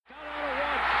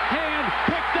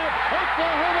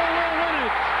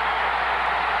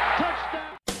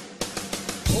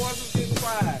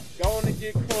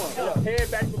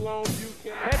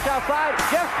outside.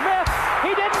 Jeff Smith, he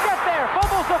didn't get there.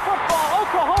 Fumbles the football.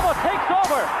 Oklahoma takes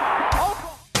over.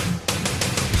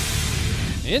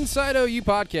 Inside OU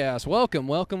Podcast.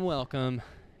 Welcome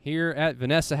here at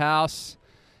Vanessa House.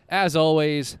 As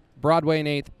always, Broadway and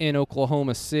 8th in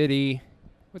Oklahoma City.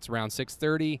 It's around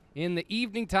 6:30 in the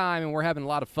evening time, and we're having a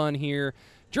lot of fun here,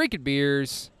 drinking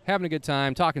beers, having a good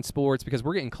time, talking sports, because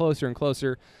we're getting closer and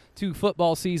closer to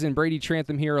football season. Brady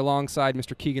Trantham here alongside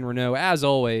Mr. Keegan Renault, as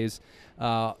always,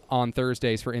 on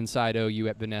Thursdays for Inside OU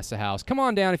at Vanessa House. Come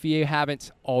on down if you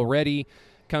haven't already.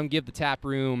 Come give the tap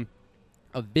room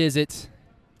a visit,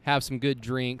 have some good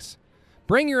drinks.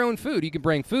 Bring your own food. You can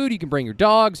bring food, you can bring your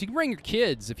dogs, you can bring your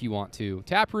kids if you want to.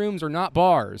 Tap rooms are not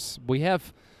bars. We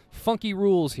have funky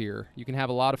rules here. You can have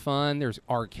a lot of fun. There's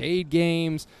arcade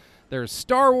games. There's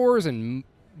Star Wars and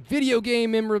video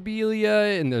game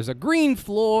memorabilia, and there's a green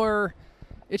floor.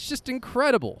 It's just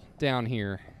incredible down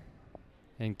here.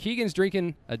 And Keegan's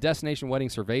drinking a Destination Wedding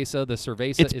Cerveza. The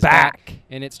Cerveza is back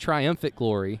in its triumphant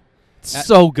glory.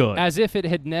 So good. As if it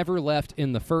had never left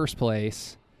in the first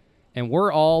place. And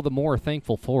we're all the more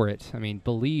thankful for it. I mean,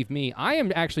 believe me. I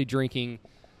am actually drinking...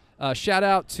 shout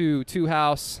out to Two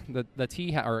House, the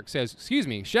tea house, or excuse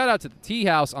me. Shout out to the Tea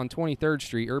House on 23rd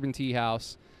Street, Urban Tea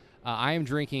House. I am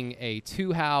drinking a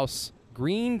Two House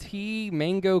green tea,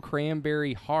 mango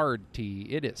cranberry hard tea.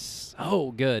 It is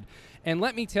so good, and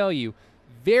let me tell you,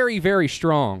 very, very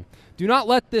strong. Do not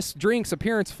let this drink's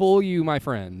appearance fool you, my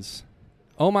friends.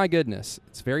 Oh my goodness,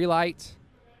 it's very light.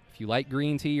 If you like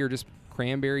green tea or just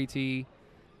cranberry tea,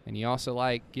 and you also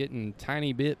like getting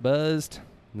tiny bit buzzed,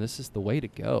 this is the way to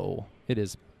go. It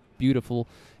is beautiful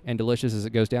and delicious as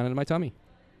it goes down into my tummy.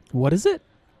 What is it?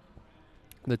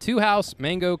 The Two House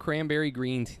Mango Cranberry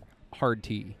Green Hard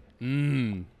Tea.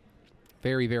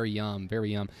 Very, very yum.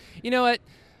 Very yum. You know what?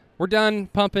 We're done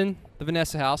pumping the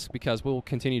Vanessa House because we'll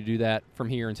continue to do that from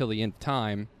here until the end of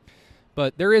time.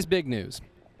 But there is big news.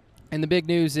 And the big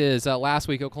news is last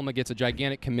week Oklahoma gets a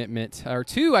gigantic commitment, or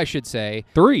two, I should say.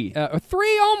 Three.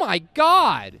 Three, oh my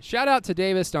God. Shout out to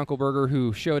Davis Dunkelberger,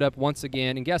 who showed up once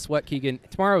again. And guess what, Keegan?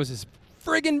 Tomorrow is his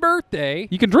friggin' birthday.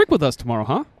 You can drink with us tomorrow,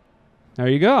 huh? There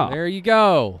you go. There you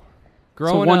go.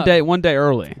 Growing so up. one day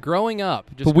early. Growing up.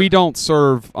 But we don't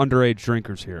serve underage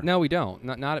drinkers here. No, we don't.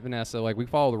 Not at Vanessa. Like, we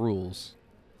follow the rules.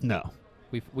 No.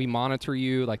 We monitor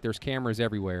you. Like, there's cameras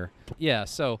everywhere. Yeah,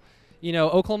 so... You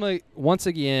know, Oklahoma, once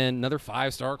again, another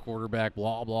 5-star quarterback,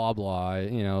 blah, blah, blah.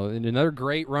 You know, and another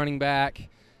great running back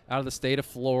out of the state of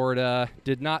Florida.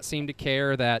 Did not seem to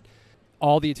care that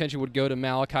all the attention would go to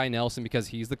Malachi Nelson because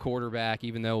he's the quarterback,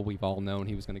 even though we've all known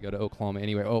he was going to go to Oklahoma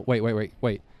anyway. Oh,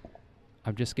 wait.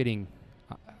 I'm just getting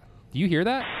do you hear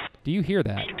that? Do you hear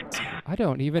that? I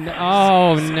don't even know.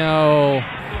 Oh, no.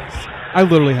 I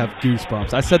literally have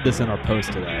goosebumps. I said this in our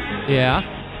post today.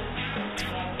 Yeah?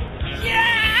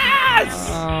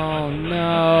 Oh,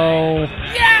 no.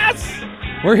 Yes!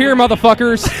 We're here,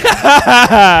 motherfuckers.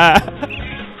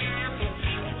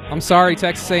 I'm sorry,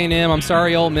 Texas A&M. I'm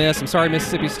sorry, Ole Miss. I'm sorry,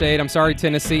 Mississippi State. I'm sorry,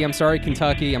 Tennessee. I'm sorry,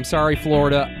 Kentucky. I'm sorry,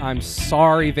 Florida. I'm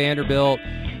sorry, Vanderbilt.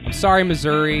 I'm sorry,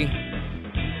 Missouri.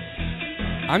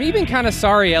 I'm even kind of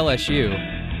sorry, LSU.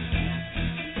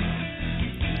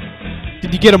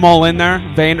 Did you get them all in there?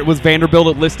 Was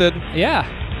Vanderbilt listed? Yeah.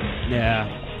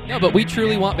 Yeah. No, but we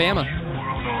truly want Bama.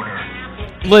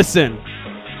 Listen,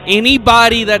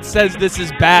 anybody that says this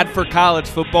is bad for college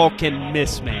football can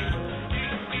miss me.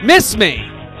 Miss me.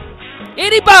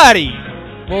 Anybody.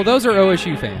 Well, those are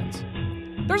OSU fans.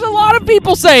 There's a lot of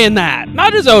people saying that.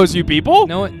 Not just OSU people.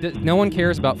 No one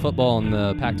cares about football in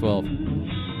the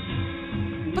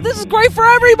Pac-12. But this is great for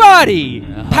everybody.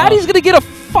 Patty's going to get a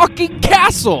fucking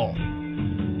castle.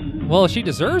 Well, she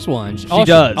deserves one. She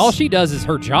does. All she does is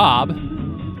her job.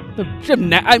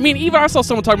 Even I saw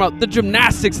someone talking about the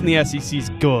gymnastics in the SEC is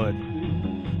good.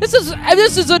 This is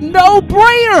a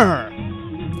no-brainer.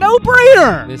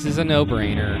 No-brainer. This is a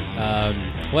no-brainer.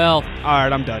 Well, all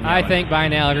right, I'm done. I think by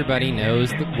now everybody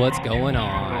knows what's going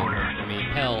on. I mean,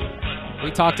 hell,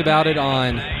 we talked about it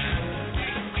on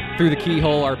Through the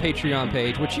Keyhole, our Patreon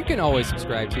page, which you can always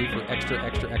subscribe to for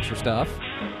extra stuff.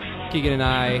 Keegan and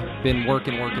I been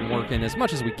working as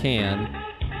much as we can.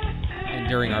 And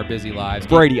during our busy lives.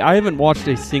 Brady, I haven't watched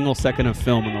a single second of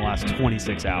film in the last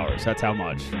 26 hours. That's how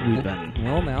much we've been.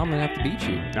 Well, now I'm going to have to beat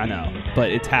you. I know, but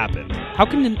it's happened. How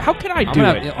can I do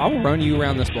it? I'll run you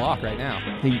around this block right now.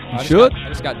 You should? I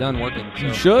just got done working. So.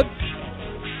 You should?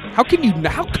 How could you,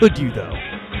 though?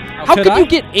 How could you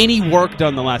get any work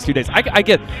done the last 2 days?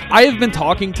 I have been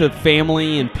talking to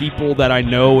family and people that I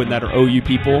know and that are OU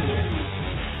people.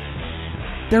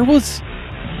 There was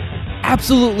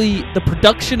absolutely the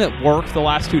production at work the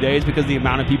last 2 days because the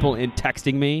amount of people in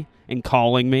texting me and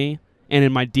calling me and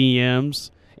in my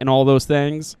DMs and all those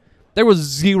things. There was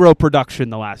zero production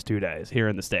the last 2 days here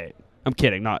in the state. I'm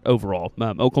kidding, not overall.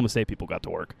 Oklahoma State people got to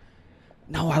work.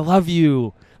 No, I love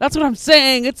you. That's what I'm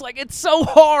saying. It's like it's so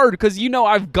hard because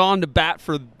I've gone to bat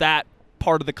for that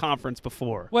part of the conference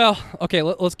before. Well, okay,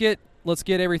 let's get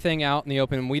everything out in the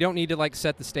open. We don't need to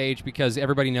set the stage because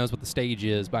everybody knows what the stage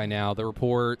is by now. The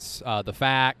reports, the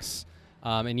facts,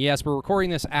 and yes, we're recording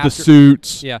this after the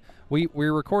suits. Yeah,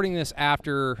 we're recording this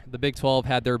after the Big 12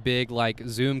 had their big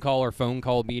Zoom call or phone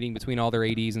call meeting between all their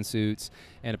ADs and suits,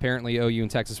 and apparently OU and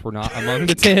Texas were not among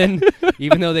the 10,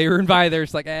 even though they were invited. They're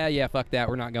just yeah, fuck that,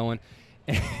 we're not going.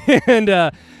 And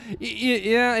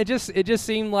it just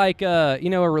seemed like a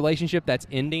relationship that's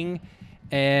ending,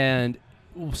 and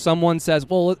someone says,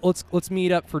 well, let's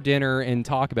meet up for dinner and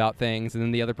talk about things, and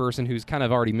then the other person who's kind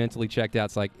of already mentally checked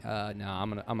out is like, no,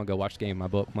 I'm gonna go watch the game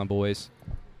with my boys,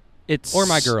 or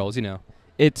my girls,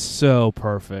 It's so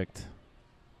perfect.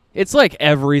 It's like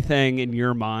everything in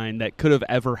your mind that could have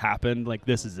ever happened. Like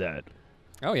this is it.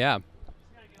 Oh yeah.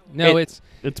 No, it's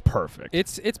perfect.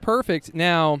 It's perfect.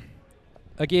 Now,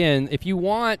 again, if you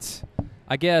want,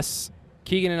 I guess,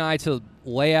 Keegan and I to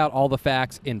lay out all the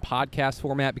facts in podcast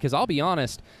format, because I'll be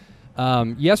honest,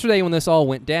 yesterday when this all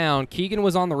went down, Keegan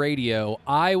was on the radio.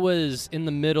 I was in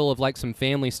the middle of some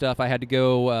family stuff. I had to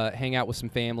go hang out with some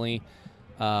family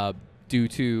due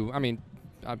to,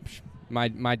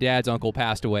 my dad's uncle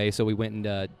passed away, so we went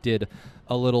and did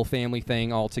a little family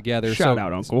thing all together. Shout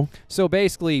out, Uncle. So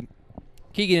basically,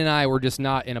 Keegan and I were just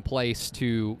not in a place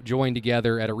to join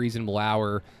together at a reasonable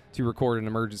hour to record an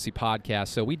emergency podcast.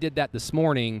 So we did that this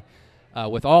morning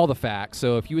with all the facts.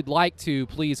 So if you would like to,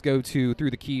 please go to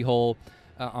Through the Keyhole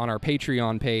on our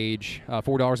Patreon page.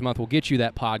 $4 a month will get you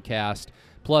that podcast,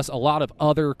 plus a lot of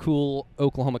other cool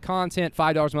Oklahoma content.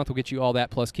 $5 a month will get you all that,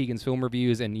 plus Keegan's film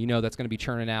reviews, and that's going to be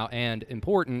churning out and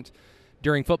important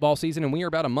during football season. And we are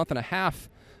about a month and a half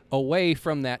away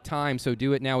from that time, so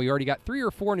do it now. We already got 3 or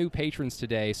 4 new patrons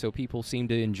today, so people seem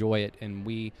to enjoy it, and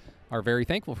we are very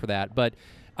thankful for that. But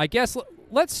I guess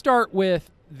let's start with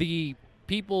the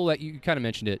people that you kind of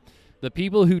mentioned it, the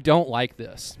people who don't like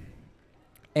this.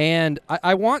 And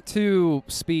I want to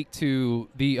speak to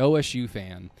the OSU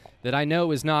fan that I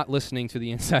know is not listening to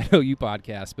the Inside OU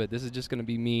podcast, but this is just going to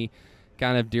be me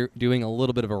kind of doing a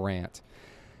little bit of a rant.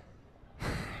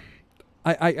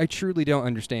 I truly don't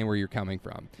understand where you're coming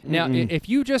from. Now, if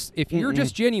you're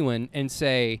just genuine and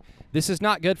say, this is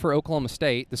not good for Oklahoma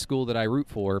State, the school that I root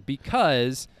for,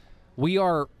 because we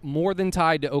are more than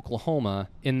tied to Oklahoma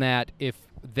in that if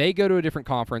they go to a different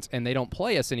conference and they don't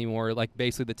play us anymore, like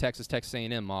basically the Texas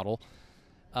A&M model,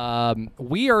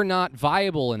 we are not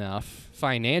viable enough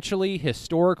financially,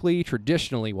 historically,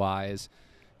 traditionally wise,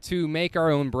 to make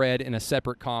our own bread in a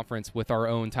separate conference with our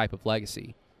own type of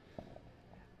legacy.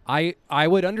 I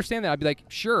would understand that. I'd be like,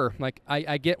 sure,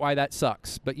 I get why that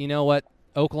sucks. But you know what?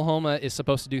 Oklahoma is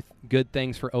supposed to do good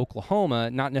things for Oklahoma,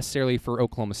 not necessarily for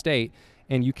Oklahoma State.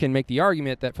 And you can make the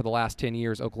argument that for the last 10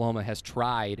 years, Oklahoma has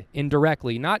tried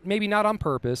indirectly, maybe not on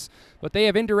purpose, but they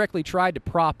have indirectly tried to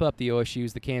prop up the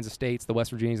OSUs, the Kansas States, the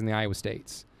West Virginias, and the Iowa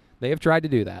States. They have tried to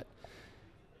do that.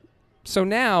 So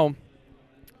now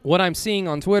what I'm seeing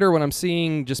on Twitter, what I'm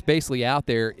seeing just basically out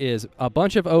there is a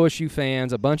bunch of OSU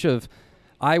fans, a bunch of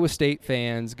Iowa State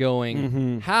fans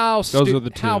going, how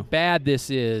bad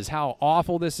this is, how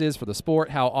awful this is for the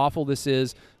sport, how awful this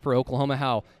is for Oklahoma,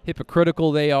 how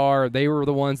hypocritical they are. They were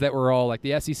the ones that were all like,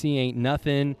 the SEC ain't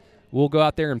nothing. We'll go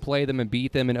out there and play them and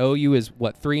beat them. And OU is,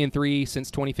 3-3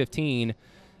 since 2015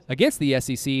 against the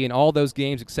SEC, and all those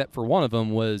games except for one of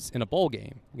them was in a bowl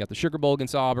game. You got the Sugar Bowl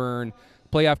against Auburn,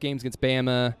 playoff games against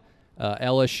Bama,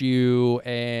 LSU,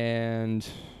 and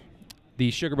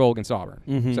the Sugar Bowl against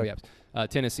Auburn. So, yeah.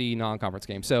 Tennessee non-conference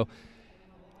game. So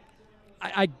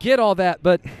I get all that,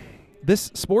 but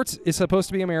this sports is supposed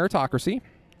to be a meritocracy.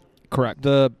 Correct.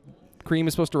 The cream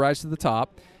is supposed to rise to the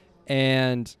top.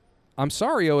 And I'm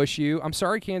sorry, OSU. I'm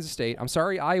sorry, Kansas State. I'm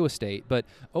sorry, Iowa State. But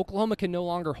Oklahoma can no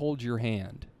longer hold your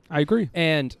hand. I agree.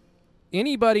 And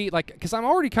anybody, because I'm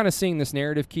already kind of seeing this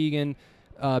narrative, Keegan,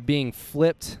 being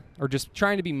flipped or just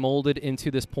trying to be molded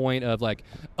into this point of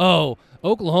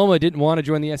Oklahoma didn't want to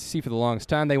join the SEC for the longest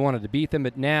time. They wanted to beat them,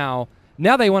 but now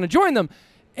they want to join them.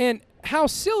 And how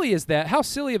silly is that? How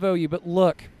silly of OU. But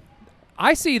look,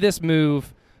 I see this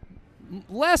move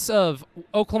less of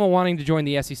Oklahoma wanting to join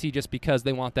the SEC just because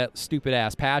they want that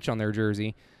stupid-ass patch on their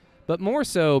jersey, but more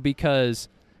so because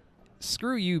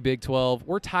screw you, Big 12.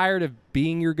 We're tired of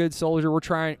being your good soldier.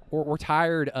 We're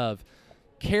tired of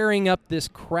carrying up this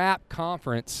crap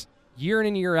conference year in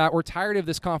and year out. We're tired of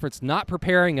this conference not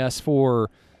preparing us for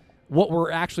what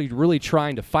we're actually really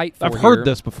trying to fight for. I've heard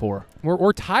this before.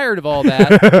 We're tired of all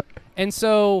that. And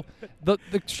so the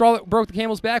straw that broke the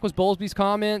camel's back was Bowlesby's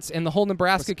comments and the whole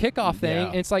Nebraska kickoff thing. Yeah.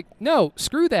 And it's like, no,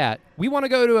 screw that. We want to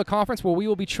go to a conference where we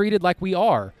will be treated like we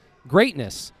are.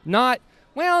 Greatness. Not,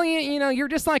 well, you know, you're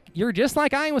just like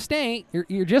Iowa State.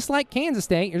 You're just like Kansas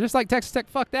State. You're just like Texas Tech.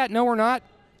 Fuck that. No, we're not.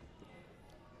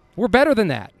 We're better than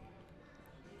that.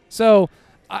 So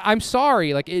I'm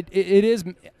sorry. Like it is.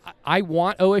 I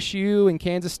want OSU and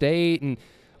Kansas State and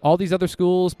all these other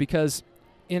schools because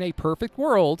in a perfect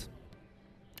world,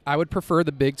 I would prefer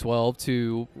the Big 12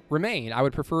 to remain. I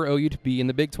would prefer OU to be in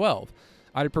the Big 12.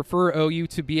 I would prefer OU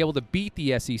to be able to beat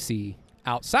the SEC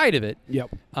outside of it.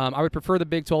 Yep. I would prefer the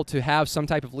Big 12 to have some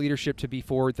type of leadership to be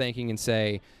forward-thinking and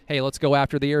say, hey, let's go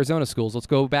after the Arizona schools. Let's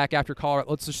go back after Colorado.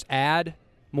 Let's just add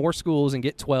more schools and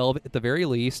get 12 at the very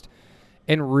least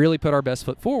and really put our best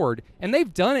foot forward. And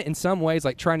they've done it in some ways,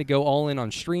 like trying to go all in on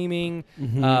streaming.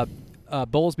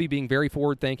 Bowlesby being very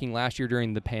forward-thinking last year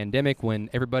during the pandemic when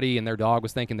everybody and their dog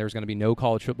was thinking there's going to be no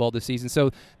college football this season.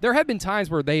 So there have been times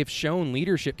where they have shown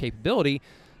leadership capability,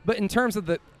 but in terms of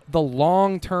the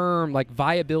long-term like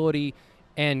viability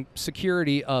and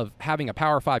security of having a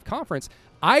Power 5 conference,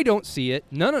 I don't see it.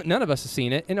 None of us have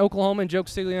seen it. And Oklahoma and Joe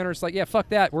Castiglione are just like, yeah, fuck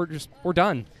that. We're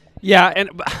done. Yeah, and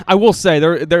I will say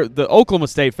the Oklahoma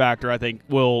State factor, I think,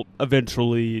 will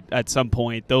eventually, at some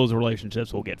point, those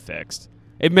relationships will get fixed.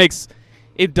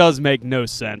 It does make no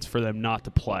sense for them not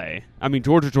to play. I mean,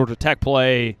 Georgia Tech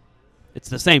play, it's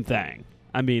the same thing.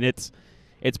 I mean, it's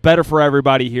better for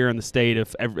everybody here in the state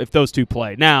if those two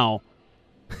play. Now,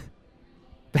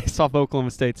 based off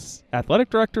Oklahoma State's athletic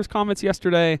director's comments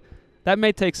yesterday, that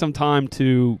may take some time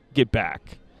to get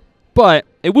back. But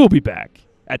it will be back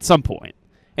at some point.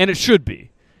 And it should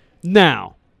be.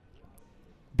 Now,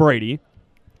 Brady,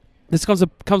 this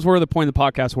comes where the point of the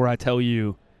podcast where I tell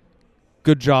you,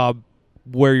 good job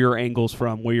where your angle's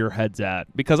from, where your head's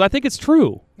at. Because I think it's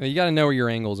true. You got to know where your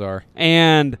angles are.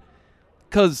 And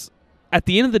because at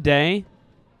the end of the day,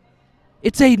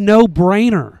 it's a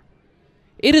no-brainer.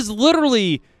 It is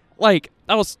literally like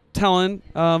I was telling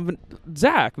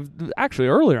Zach, actually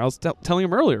earlier, I was telling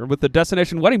him earlier, with the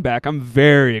Destination Wedding back, I'm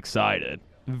very excited.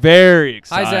 Very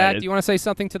excited. Hi, Zach. Do you want to say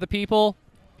something to the people?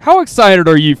 How excited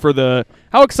are you for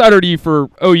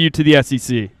OU to the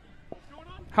SEC?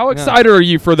 How excited are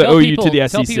you for the OU to the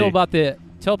SEC?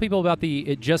 Tell people about the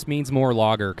It Just Means More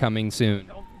lager coming soon.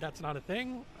 No, that's not a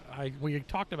thing. We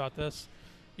talked about this.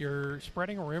 You're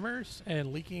spreading rumors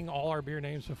and leaking all our beer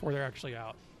names before they're actually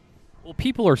out. Well,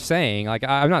 people are saying, like,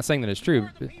 I'm not saying that it's true.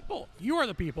 You are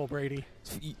the people, Brady.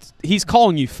 He's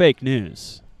calling you fake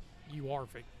news. You are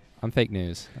fake. I'm fake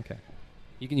news. Okay.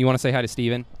 You want to say hi to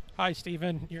Steven? Hi,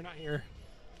 Steven. You're not here.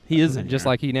 He isn't just here.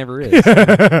 like he never is.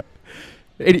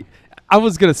 I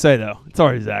was going to say, though.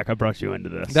 Sorry, Zach. I brought you into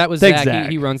this. That was Thanks, Zach.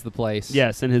 He runs the place.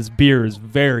 Yes, and his beer is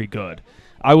very good.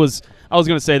 I was going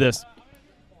to say this.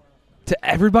 To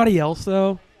everybody else,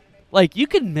 though, like, you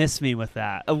can miss me with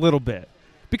that a little bit.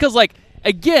 Because, like,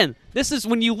 again, this is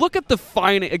when you look at the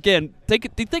again,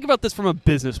 think about this from a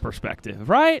business perspective,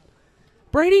 right?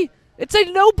 Brady, it's a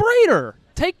no-brainer.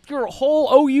 Take your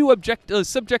whole OU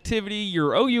subjectivity,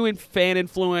 your OU fan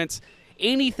influence,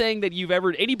 anything that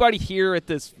anybody here at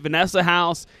this Vanessa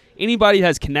house, anybody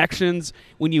has connections,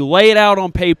 when you lay it out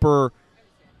on paper,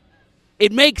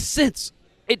 it makes sense.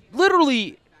 It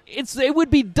literally, it would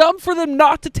be dumb for them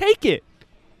not to take it.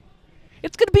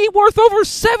 It's going to be worth over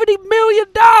 $70 million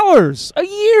a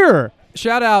year.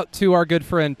 Shout out to our good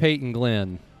friend Peyton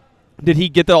Glenn. Did he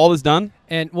get all this done?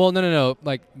 And well, no.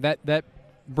 Like that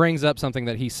brings up something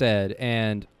that he said,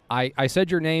 and I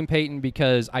said your name, Peyton,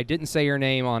 because I didn't say your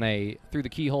name on Through the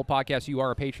Keyhole podcast. You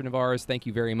are a patron of ours. Thank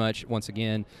you very much once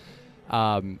again.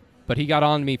 But he got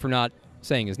on me for not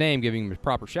saying his name, giving him a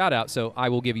proper shout out. So I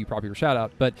will give you proper shout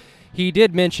out. But he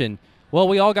did mention, well,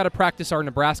 we all got to practice our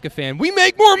Nebraska fan. We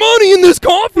make more money in this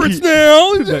conference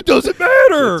now. It doesn't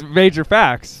matter. It's major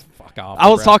facts. Fuck off. I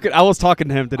was talking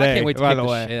to him today. I can't wait to by kick the the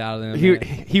way. shit out of them.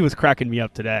 He was cracking me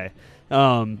up today.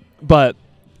 But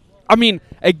I mean,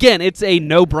 again, it's a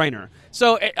no-brainer.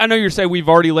 So I know you're saying we've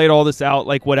already laid all this out,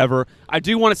 like whatever. I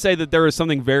do want to say that there is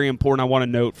something very important I want to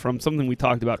note from something we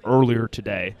talked about earlier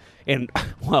today. And,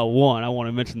 well, one, I want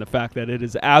to mention the fact that it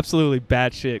is absolutely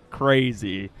batshit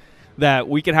crazy that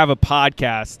we can have a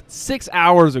podcast 6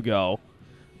 hours ago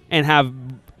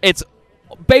and it's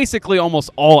basically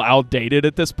almost all outdated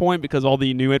at this point because all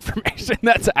the new information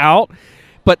that's out.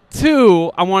 But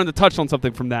two, I wanted to touch on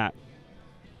something from that.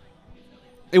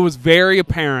 It was very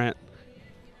apparent,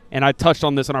 and I touched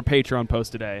on this on our Patreon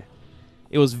post today.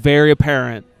 it was very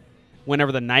apparent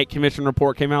whenever the Knight Commission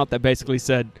report came out that basically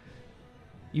said,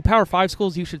 you Power 5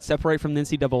 schools, you should separate from the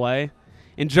NCAA.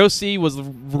 And Joe C. was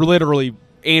literally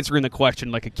answering the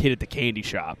question like a kid at the candy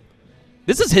shop.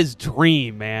 This is his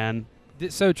dream, man.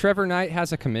 So Trevor Knight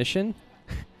has a commission?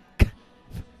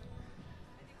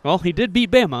 Well, he did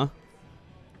beat Bama,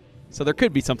 so there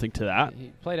could be something to that.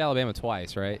 He played Alabama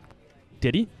twice, right?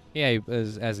 Did he? Yeah, he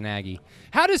was as an Aggie.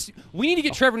 We need to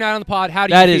get Trevor Knight on the pod. How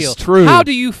do That you is feel? true. How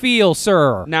do you feel,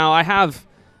 sir? Now, I have...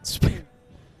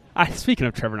 speaking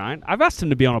of Trevor Knight, I've asked him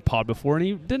to be on a pod before, and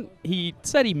he didn't. He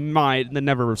said he might, and then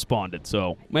never responded.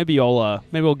 So maybe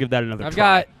we'll give that another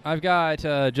try. I've got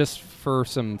just for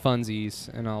some funsies,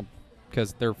 and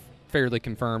because they're fairly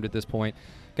confirmed at this point.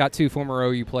 Got 2 former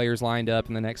OU players lined up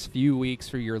in the next few weeks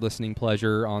for your listening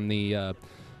pleasure on the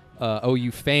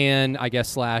OU fan, I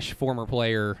guess, / former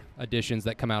player editions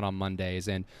that come out on Mondays.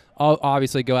 And I'll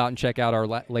obviously go out and check out our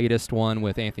latest one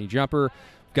with Anthony Jumper.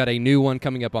 Got a new one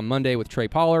coming up on Monday with Trey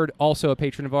Pollard, also a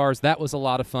patron of ours. That was a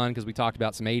lot of fun because we talked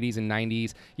about some 80s and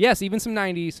 90s. Yes, even some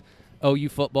 90s OU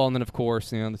football. And then, of course,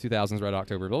 the 2000s, Red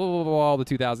October, blah, blah, blah, blah, the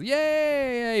 2000s.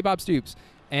 Yay, Bob Stoops.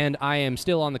 And I am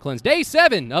still on the cleanse. Day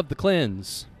 7 of the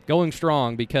cleanse. Going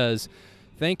strong because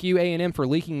thank you, A&M, for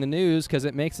leaking the news because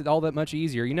it makes it all that much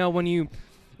easier.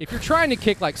 If you're trying to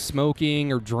kick like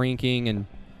smoking or drinking and,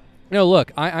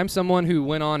 look, I'm someone who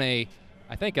went on I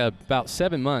think about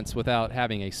 7 months without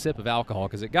having a sip of alcohol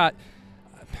because it got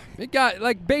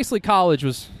like basically college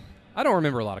was, I don't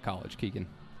remember a lot of college, Keegan.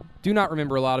 Do not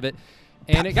remember a lot of it.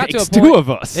 And it got to a point, 2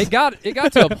 of us. It got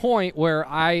to a point where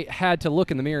I had to look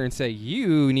in the mirror and say,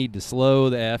 "You need to slow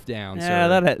the F down,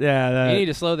 sir. You need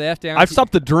to slow the F down." I've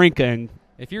stopped the drinking.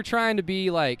 If you're trying to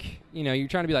be like, you're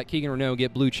trying to be like Keegan Renault,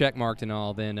 get blue check marked and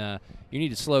all, then you need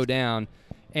to slow down.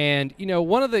 And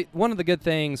one of the good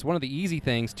things, one of the easy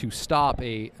things to stop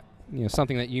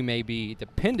something that you may be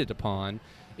dependent upon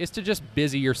is to just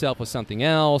busy yourself with something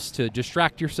else, to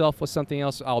distract yourself with something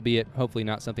else, albeit hopefully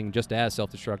not something just as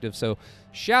self-destructive. So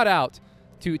shout out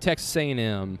to Texas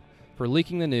A&M for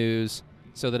leaking the news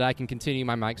so that I can continue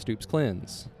my Mike Stoops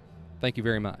cleanse. Thank you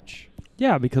very much.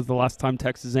 Yeah, because the last time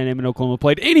Texas A&M and Oklahoma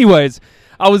played. Anyways,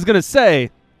 I was going to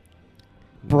say,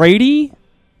 Brady,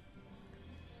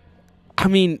 I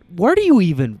mean, where do you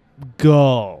even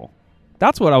go?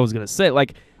 That's what I was going to say.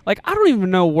 Like I don't even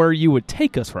know where you would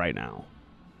take us right now.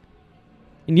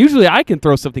 And usually I can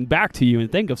throw something back to you and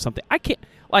think of something. I can't,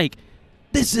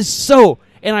 this is so,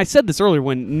 and I said this earlier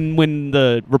when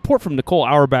the report from Nicole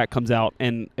Auerbach comes out,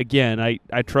 and again,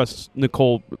 I trust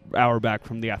Nicole Auerbach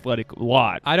from The Athletic a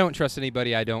lot. I don't trust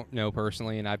anybody I don't know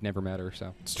personally, and I've never met her,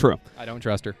 so. It's true. I don't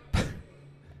trust her.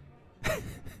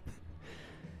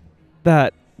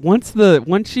 That once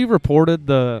she reported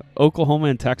the Oklahoma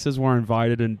and Texas were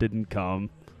invited and didn't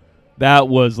come, that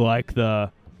was like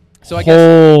the... So I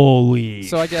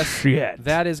guess shit.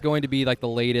 That is going to be like the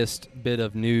latest bit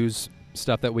of news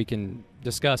stuff that we can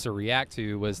discuss or react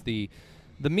to was the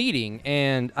meeting.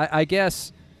 And I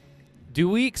guess, do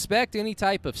we expect any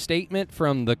type of statement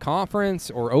from the conference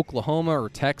or Oklahoma or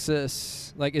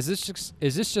Texas? Like, is this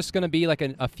just going to be like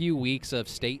a few weeks of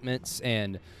statements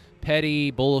and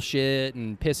petty bullshit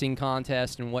and pissing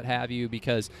contest and what have you?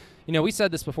 Because, we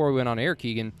said this before we went on air,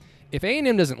 Keegan. If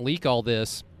A&M doesn't leak all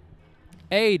this,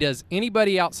 A, does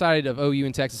anybody outside of OU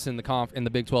and Texas in the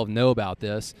Big 12 know about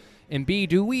this? And B,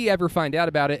 do we ever find out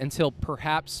about it until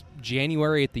perhaps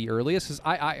January at the earliest? Because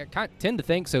I tend to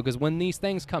think so, because when these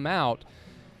things come out,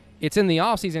 it's in the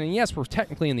offseason. And yes, we're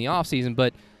technically in the offseason,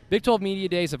 but Big 12 Media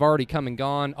Days have already come and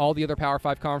gone. All the other Power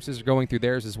 5 conferences are going through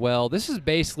theirs as well. This is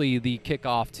basically the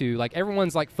kickoff to,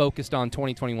 everyone's, focused on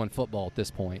 2021 football at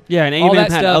this point. Yeah, and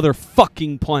A&M had other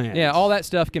fucking plans. Yeah, all that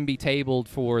stuff can be tabled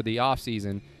for the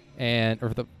offseason.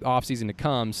 Or the off season to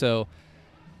come. So,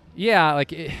 yeah,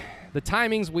 the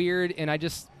timing's weird, and I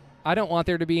don't want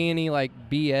there to be any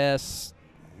BS,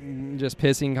 just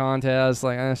pissing contests.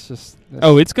 That's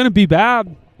it's gonna be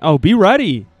bad. Oh, be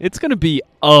ready. It's gonna be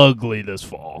ugly this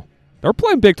fall. They're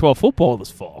playing Big 12 football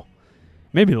this fall.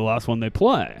 Maybe the last one they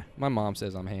play. My mom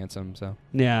says I'm handsome, so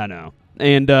yeah, I know.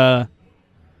 And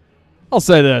I'll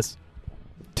say this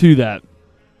to that.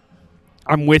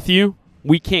 I'm with you.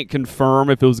 We can't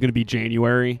confirm if it was going to be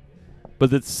January,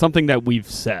 but it's something that we've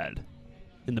said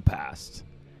in the past.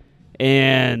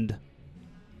 And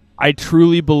I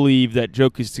truly believe that Joe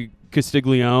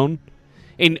Castiglione,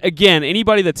 and again,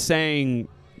 anybody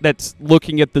that's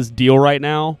looking at this deal right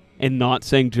now and not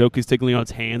saying Joe Castiglione's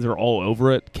hands are all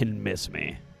over it can miss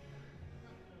me.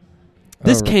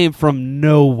 This came from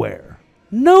nowhere.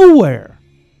 Nowhere.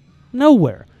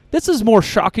 This is more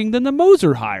shocking than the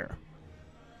Moser hire.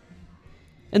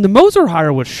 And the Moser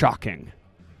hire was shocking.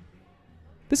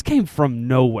 This came from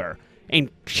nowhere. And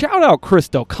shout out Chris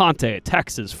Del Conte at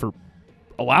Texas for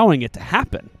allowing it to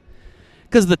happen.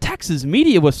 Because the Texas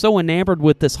media was so enamored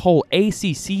with this whole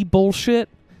ACC bullshit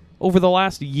over the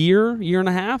last year and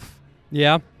a half,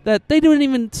 Yeah. that they didn't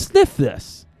even sniff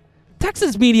this.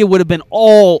 Texas media would have been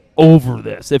all over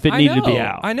this if it needed to be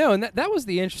out. I know, and that was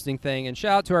the interesting thing. And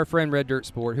shout out to our friend Red Dirt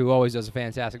Sport, who always does a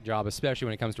fantastic job, especially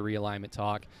when it comes to realignment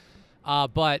talk.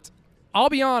 But I'll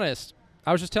be honest,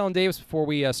 I was just telling Davis before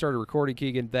we started recording,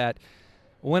 Keegan, that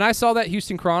when I saw that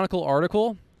Houston Chronicle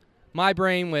article, my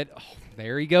brain went, oh,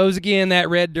 there he goes again, that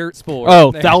Red Dirt Sport.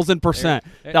 Oh, There. 1,000%.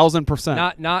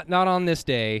 1,000%. Not on this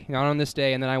day. Not on this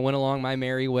day. And then I went along my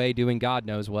merry way doing God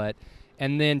knows what.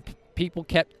 And then people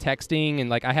kept texting, and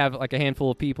like I have like a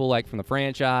handful of people like from the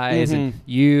franchise and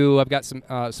you. I've got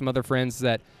some other friends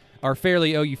that are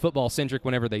fairly OU football centric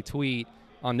whenever they tweet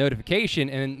on notification,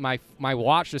 and my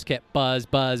watch just kept buzz.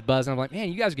 And I'm like,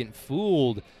 man, you guys are getting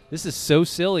fooled. This is so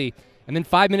silly. And then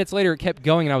 5 minutes later, it kept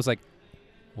going, and I was like,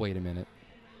 wait a minute.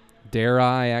 Dare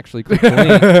I actually click the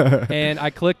link? And I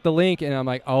clicked the link, and I'm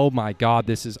like, oh, my God,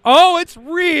 this is – oh, it's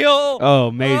real.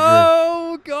 Oh, major.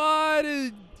 Oh, God.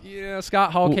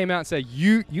 Scott Hall came out and said,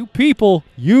 you people,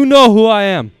 you know who I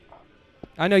am.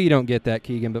 I know you don't get that,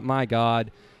 Keegan, but my God,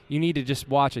 you need to just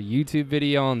watch a YouTube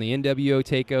video on the NWO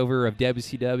takeover of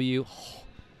WCW.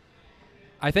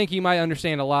 I think you might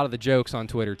understand a lot of the jokes on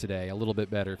Twitter today a little bit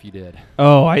better if you did.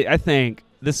 Oh, I think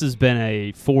this has been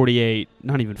a 48,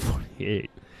 not even 48.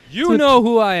 You know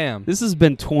who I am. This has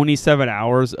been 27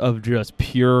 hours of just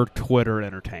pure Twitter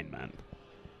entertainment.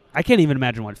 I can't even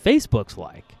imagine what Facebook's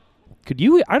like. Could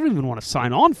you? I don't even want to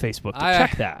sign on Facebook to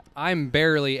check that. I'm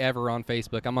barely ever on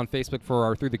Facebook. I'm on Facebook for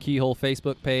our Through the Keyhole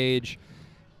Facebook page,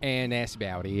 and that's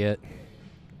about it.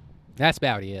 That's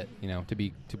about it, to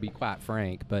be quite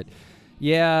frank. But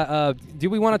yeah,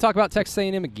 do we want to talk about Texas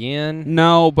A&M again?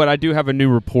 No, but I do have a new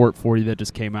report for you that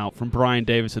just came out from Brian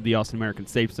Davis of the Austin American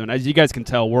Statesman. As you guys can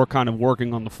tell, we're kind of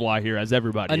working on the fly here, as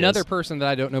everybody Another is. person that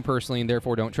I don't know personally and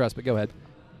therefore don't trust, but go ahead.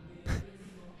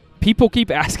 People keep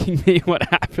asking me what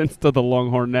happens to the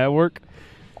Longhorn Network.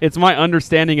 It's my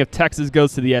understanding if Texas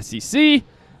goes to the SEC,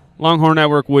 Longhorn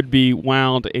Network would be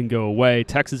wound and go away.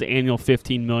 Texas annual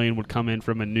 $15 million would come in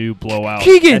from a new blowout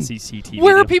Keegan, SEC TV.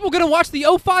 where are people going to watch the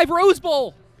 05 Rose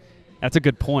Bowl? That's a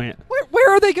good point.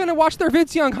 Where are they going to watch their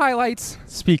Vince Young highlights?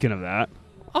 Speaking of that,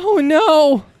 Oh,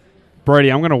 no.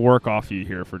 Brady, I'm going to work off you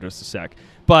here for just a sec.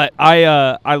 But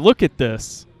I look at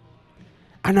this.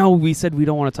 I know we said we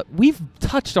don't want to touch. We've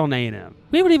touched on A&M.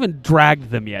 We haven't even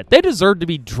dragged them yet. They deserve to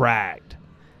be dragged.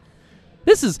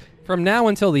 This is from now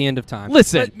until the end of time.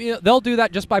 Listen. But, they'll do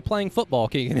that just by playing football,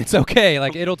 Keegan. It's okay.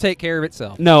 Like, it'll take care of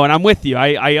itself. No, and I'm with you.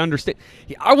 I understand.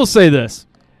 I will say this.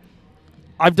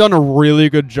 I've done a really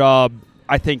good job,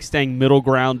 I think, staying middle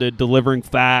grounded, delivering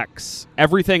facts,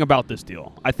 everything about this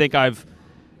deal. I think I've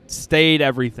stayed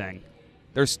everything.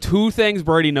 There's two things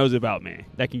Brady knows about me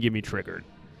that can get me triggered.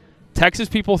 Texas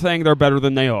people think they're better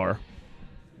than they are,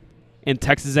 and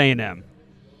Texas A&M.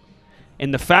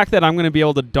 And the fact that I'm going to be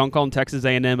able to dunk on Texas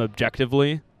A&M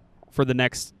objectively for the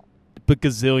next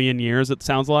gazillion years, it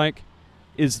sounds like,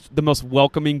 is the most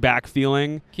welcoming back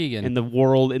feeling Keegan, in the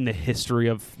world, in the history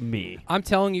of me. I'm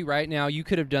telling you right now, you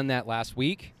could have done that last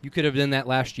week. You could have done that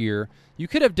last year. You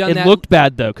could have done that. It looked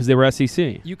bad, though, because they were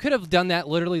SEC. You could have done that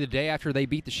literally the day after they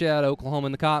beat the shit out of Oklahoma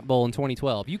in the Cotton Bowl in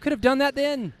 2012. You could have done that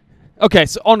then. Okay,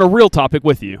 so on a real topic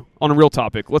with you,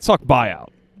 let's talk buyout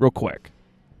real quick.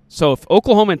 So if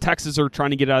Oklahoma and Texas are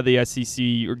trying to get out of the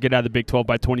SEC or get out of the Big 12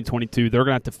 by 2022, they're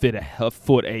going to have to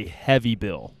foot a heavy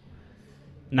bill.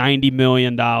 $90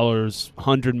 million,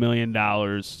 $100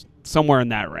 million, somewhere in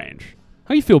that range.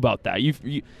 How do you feel about that?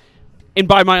 And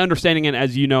by my understanding, and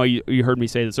as you know, you heard me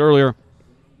say this earlier,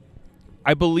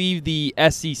 I believe the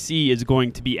SEC is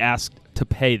going to be asked to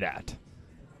pay that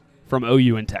from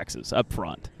OU and Texas up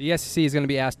front. The SEC is going to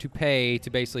be asked to pay to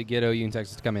basically get OU and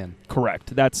Texas to come in.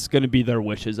 Correct. That's going to be their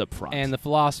wishes up front. And the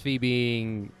philosophy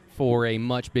being for a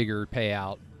much bigger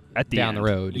payout at the down end. the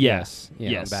road. Yes. On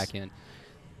the back end.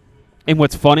 And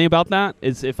what's funny about that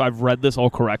is, if I've read this all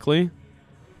correctly,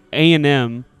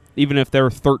 A&M, even if they're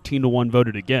 13-1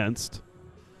 voted against,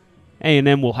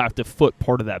 A&M will have to foot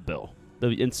part of that bill. The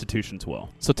institutions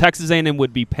will. So Texas A&M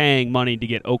would be paying money to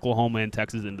get Oklahoma and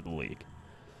Texas into the league.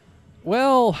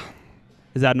 Well,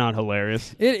 is that not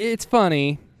hilarious? It's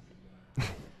funny.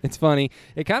 It's funny.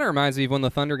 It kind of reminds me of when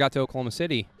the Thunder got to Oklahoma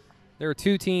City. There were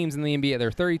two teams in the NBA. There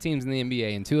were 30 teams in the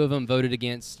NBA, and two of them voted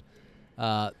against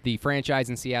the franchise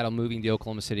in Seattle moving to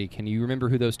Oklahoma City. Can you remember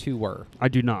who those two were? I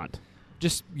do not.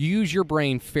 Just use your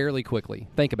brain fairly quickly.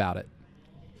 Think about it.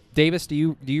 Davis, do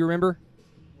you remember?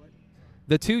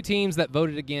 The two teams that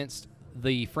voted against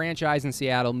the franchise in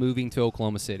Seattle moving to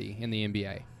Oklahoma City in the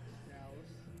NBA.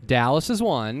 Dallas is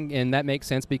one, and that makes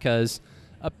sense because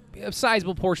a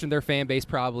sizable portion of their fan base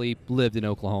probably lived in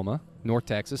Oklahoma, North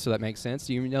Texas, so that makes sense.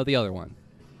 Do you know the other one?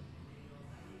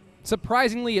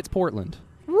 Surprisingly, it's Portland.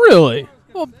 Really?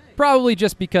 Well, probably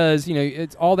just because,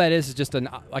 it's all that is just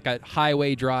like a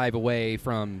highway drive away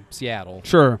from Seattle.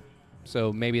 Sure.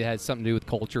 So maybe it has something to do with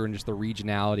culture and just the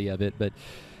regionality of it, but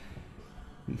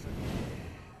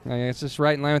it's just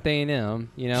right in line with A&M.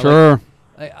 Sure.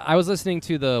 I was listening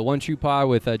to the One True Pod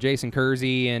with Jason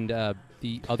Kersey and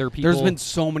the other people. There's been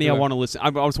so many I want to listen.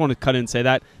 I just want to cut in and say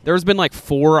that. There's been like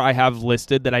 4 I have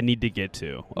listed that I need to get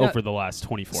to over the last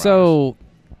 24 hours. So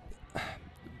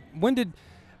when did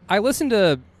I listen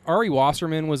to Ari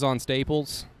Wasserman was on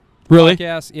Staples Really?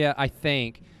 podcast? Yeah, I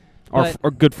think.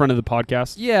 Our good friend of the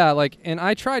podcast. Yeah, and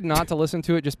I tried not to listen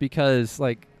to it just because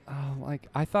I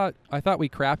thought we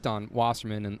crapped on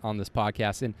Wasserman on this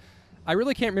podcast, and I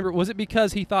really can't remember. Was it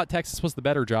because he thought Texas was the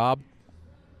better job?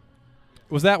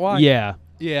 Was that why? Yeah.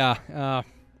 Yeah.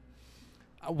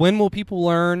 When will people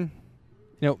learn?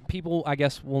 People, I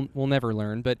guess, will never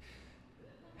learn. But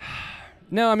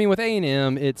no, I mean, with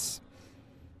A&M,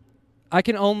 I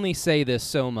can only say this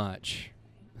so much.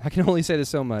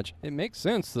 It makes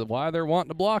sense that why they're wanting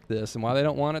to block this and why they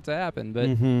don't want it to happen.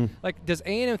 But does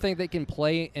A&M think they can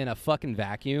play in a fucking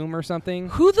vacuum or something?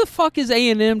 Who the fuck is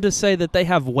A&M to say that they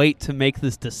have weight to make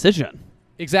this decision?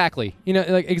 Exactly.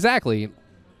 Exactly.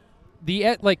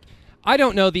 I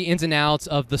don't know the ins and outs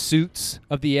of the suits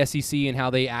of the SEC and how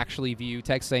they actually view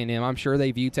Texas A&M. I'm sure they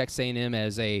view Texas A&M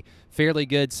as a fairly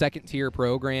good second-tier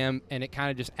program, and it kind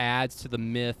of just adds to the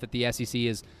myth that the SEC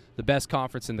is the best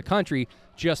conference in the country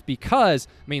just because,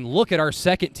 look at our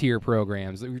second-tier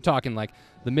programs. We're talking like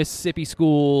the Mississippi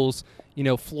schools,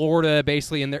 Florida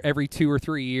basically in there every 2 or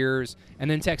 3 years, and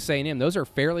then Texas A&M. Those are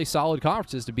fairly solid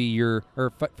conferences to be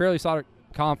fairly solid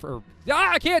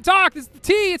I can't talk. It's the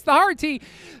T. It's the hard T.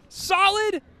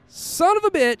 Solid son of a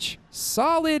bitch.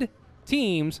 Solid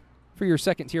teams for your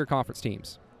second-tier conference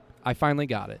teams. I finally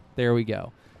got it. There we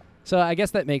go. So I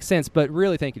guess that makes sense. But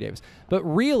really, thank you, Davis. But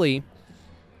really,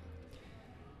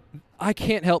 I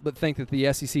can't help but think that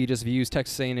the SEC just views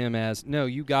Texas A&M as, no,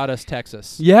 you got us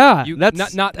Texas. Yeah,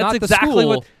 that's not exactly the school,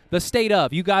 what the state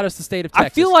of. You got us the state of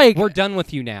Texas. I feel like we're done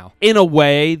with you now. In a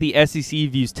way, the SEC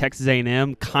views Texas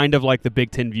A&M kind of like the Big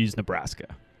Ten views Nebraska.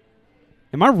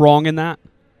 Am I wrong in that?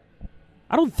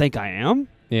 I don't think I am.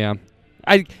 Yeah.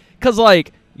 Because,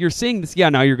 you're seeing this. Yeah,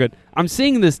 no, you're good. I'm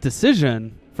seeing this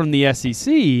decision from the SEC,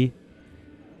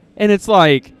 and it's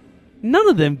like none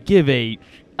of them give a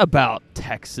about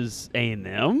Texas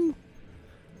A&M.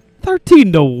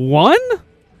 13-1?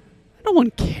 No one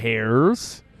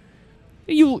cares.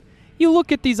 You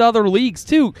look at these other leagues,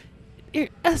 too.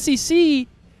 SEC,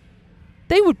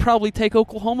 they would probably take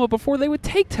Oklahoma before they would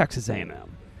take Texas A&M.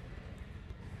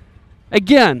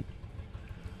 Again,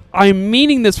 I'm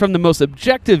meaning this from the most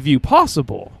objective view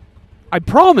possible. I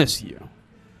promise you.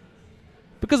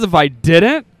 Because if I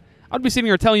didn't, I'd be sitting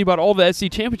here telling you about all the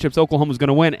SEC championships Oklahoma's going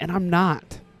to win, and I'm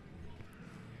not.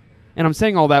 And I'm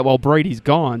saying all that while Brady's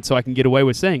gone so I can get away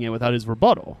with saying it without his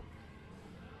rebuttal.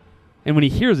 And when he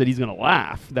hears it, he's going to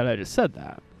laugh that I just said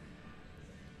that.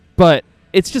 But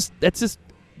that's just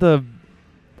the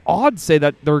odds say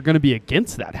that they're going to be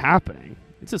against that happening.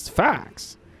 It's just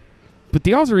facts. But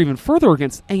the odds are even further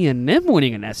against A&M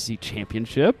winning an SEC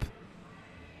championship.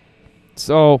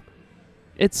 So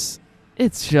it's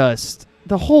just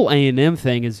the whole A&M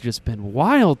thing has just been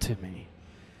wild to me.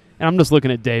 And I'm just looking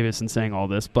at Davis and saying all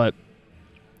this, but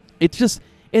it's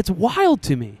wild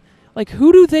to me.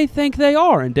 Who do they think they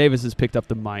are? And Davis has picked up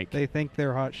the mic. They think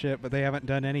they're hot shit, but they haven't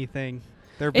done anything.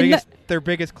 Their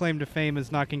biggest claim to fame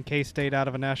is knocking K-State out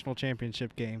of a national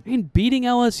championship game. And beating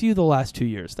LSU the last 2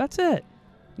 years. That's it.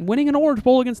 Winning an Orange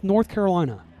Bowl against North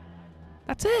Carolina.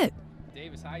 That's it.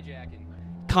 Davis hijacking.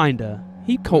 Kinda.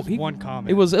 One comment.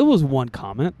 It was one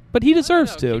comment, but he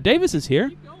deserves to. Davis is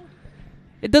here.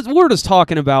 We're just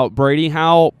talking about Brady,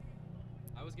 how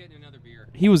I was getting another beer.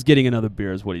 He was getting another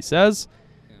beer is what he says.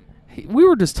 We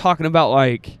were just talking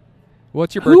about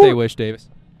what's your birthday wish, Davis?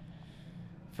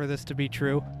 For this to be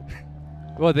true.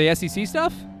 What, the SEC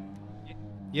stuff?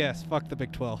 Yes, fuck the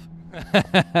Big 12.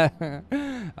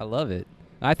 I love it.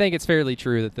 I think it's fairly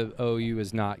true that the OU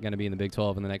is not going to be in the Big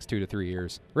 12 in the next 2 to 3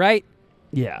 years, right?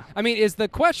 Yeah. Is the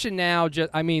question now just?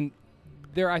 I think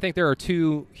there are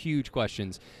two huge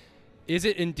questions. Is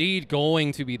it indeed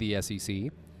going to be the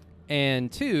SEC?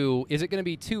 And two, is it going to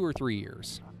be 2 or 3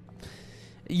 years?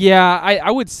 Yeah,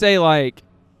 I would say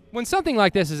when something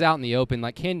like this is out in the open,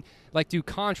 do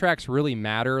contracts really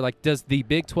matter? Like, does the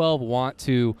Big 12 want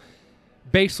to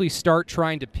basically start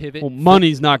trying to pivot? Well,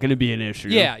 money's not going to be an issue.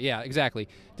 Yeah, exactly.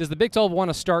 Does the Big 12 want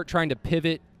to start trying to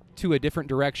pivot to a different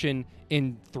direction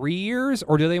in 3 years,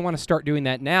 or do they want to start doing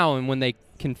that now, and when they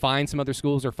can find some other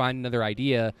schools or find another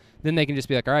idea, then they can just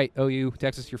be like, all right, OU,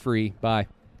 Texas, you're free, bye.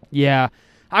 Yeah.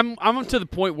 I'm to the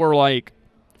point where, like,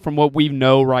 from what we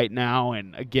know right now,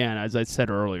 and again, as I said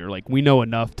earlier, like, we know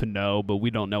enough to know, but we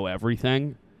don't know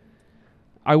everything.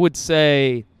 I would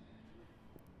say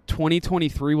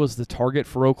 2023 was the target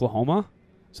for Oklahoma.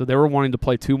 So they were wanting to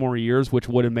play 2 more years, which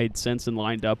would have made sense and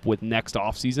lined up with next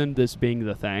offseason, this being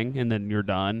the thing, and then you're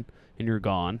done and you're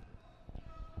gone.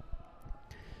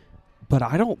 But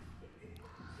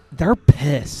they're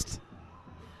pissed.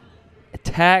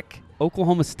 Tech,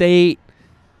 Oklahoma State,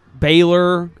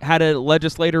 Baylor had a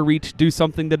legislator do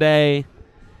something today.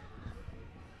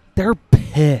 They're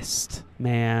pissed,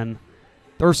 man.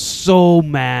 They're so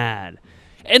mad.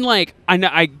 And, like,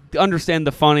 I understand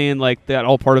the funny and, like, that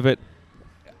all part of it.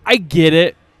 I get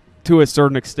it to a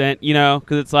certain extent, you know,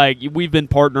 because it's like we've been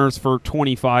partners for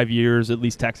 25 years, at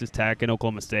least Texas Tech and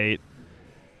Oklahoma State,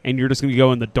 and you're just going to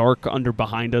go in the dark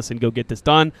behind us and go get this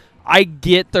done. I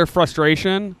get their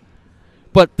frustration,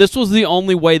 but this was the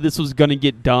only way this was going to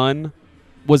get done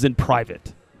was in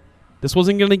private. This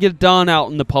wasn't going to get done out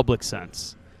in the public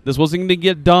sense. This wasn't going to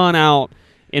get done out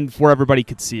in where everybody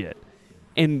could see it.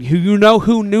 And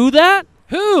who knew that?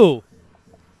 Who?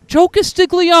 Joe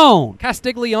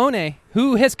Castiglione,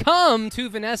 who has come to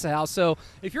Vanessa House. So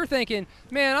if you're thinking,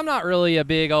 man, I'm not really a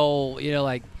big old,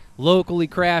 like locally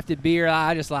crafted beer.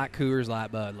 I just like Coors Light,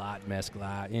 Bud Light, Mescal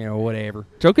Light, whatever.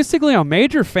 Joe Castiglione,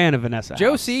 major fan of Vanessa House.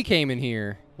 Joe C. came in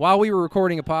here while we were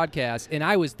recording a podcast, and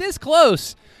I was this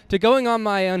close to going on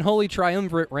my unholy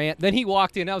triumvirate rant. Then he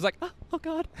walked in, and I was like, oh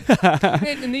God.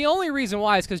 and the only reason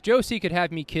why is because Joe C. could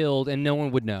have me killed, and no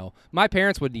one would know. My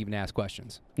parents wouldn't even ask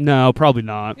questions. No, probably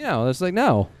not. It's like,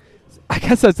 no. I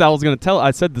guess that's what I was going to tell.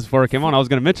 I said this before I came on. I was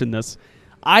going to mention this.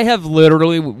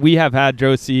 We have had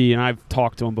Joe C., and I've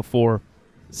talked to him before,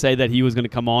 say that he was going to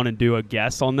come on and do a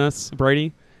guest on this,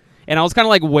 Brady. And I was kind of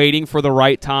like waiting for the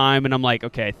right time, and I'm like,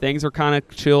 okay, things are kind of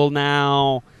chill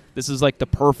now. This is like the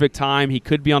perfect time. He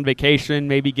could be on vacation,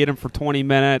 maybe get him for 20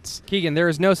 minutes. Keegan, there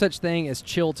is no such thing as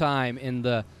chill time in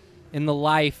the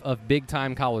life of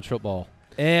big-time college football.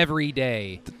 Every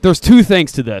day. There's 2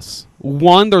 things to this.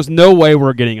 One, there's no way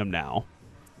we're getting him now.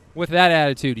 With that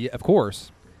attitude, of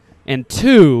course. And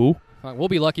 2, we'll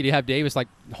be lucky to have Davis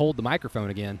hold the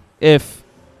microphone again. If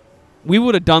we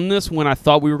would have done this when I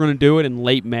thought we were going to do it in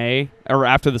late May or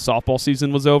after the softball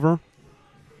season was over,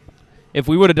 if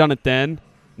we would have done it then,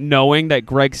 knowing that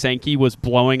Greg Sankey was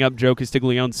blowing up Joe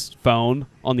Castiglione's phone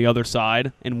on the other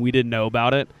side and we didn't know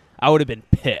about it, I would have been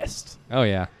pissed. Oh,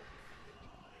 yeah.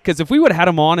 Because if we would have had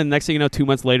him on and next thing you know, 2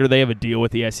 months later, they have a deal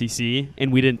with the SEC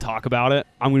and we didn't talk about it,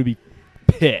 I'm going to be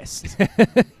pissed.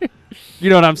 You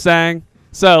know what I'm saying?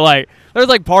 So,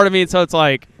 there's, part of me, so it's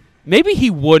like, maybe he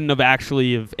wouldn't have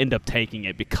actually ended up taking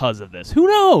it because of this. Who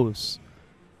knows?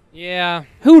 Yeah.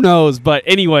 Who knows? But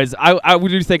anyways, I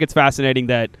do think it's fascinating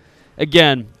that,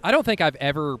 again, I don't think I've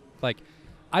ever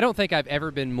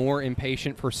been more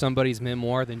impatient for somebody's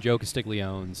memoir than Joe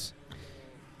Castiglione's.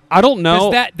 I don't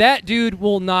know. That dude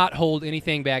will not hold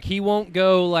anything back. He won't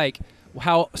go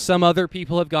how some other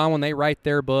people have gone when they write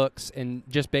their books and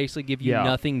just basically give you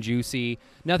nothing juicy,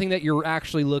 nothing that you're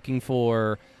actually looking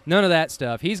for, none of that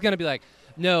stuff. He's going to be like,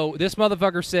 no, this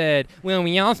motherfucker said, well,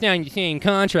 we all signed the same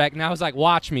contract, and I was like,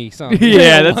 watch me, son.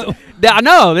 Yeah, I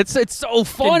know. It's so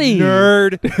funny.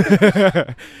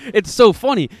 Nerd. It's so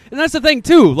funny. And that's the thing,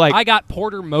 too. I got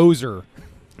Porter Moser.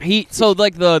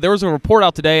 There was a report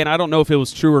out today, and I don't know if it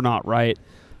was true or not, right,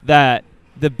 that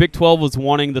the Big 12 was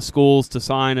wanting the schools to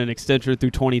sign an extension through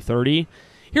 2030.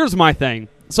 Here's my thing.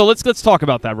 So let's talk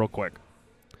about that real quick.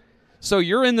 So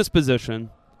you're in this position,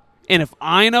 and if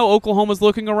I know Oklahoma's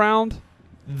looking around,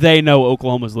 they know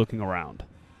Oklahoma's looking around.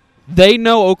 They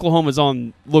know Oklahoma's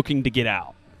looking to get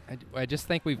out. I just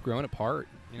think we've grown apart,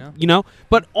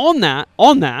 But on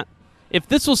that, if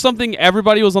this was something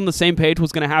everybody was on the same page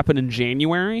was going to happen in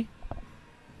January,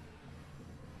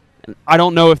 I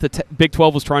don't know if the Big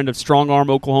 12 was trying to strong-arm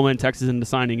Oklahoma and Texas into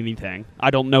signing anything. I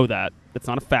don't know that. That's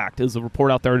not a fact. There's a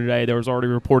report out there today. There was already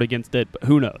a report against it, but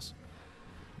who knows?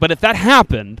 But if that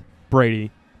happened,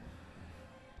 Brady,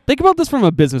 think about this from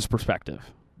a business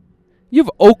perspective. You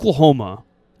have Oklahoma,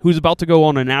 who's about to go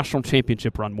on a national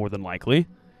championship run more than likely.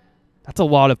 That's a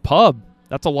lot of pub.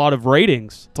 That's a lot of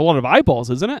ratings. It's a lot of eyeballs,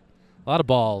 isn't it? A lot of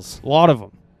balls. A lot of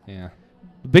them. Yeah.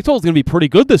 The Big 12 is going to be pretty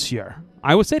good this year.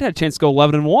 Iowa State had a chance to go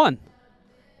 11-1.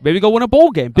 Maybe go win a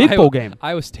bowl game, big bowl game.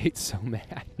 Iowa State's so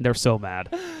mad. They're so mad.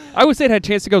 Iowa State had a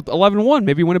chance to go 11-1,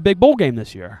 maybe win a big bowl game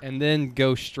this year. And then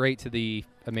go straight to the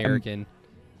American.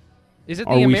 Is it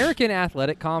Are the we American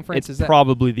Athletic Conference? It's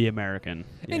probably the American.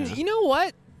 And Yeah. you know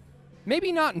what?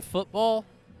 Maybe not in football,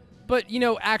 but,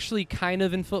 actually kind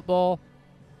of in football,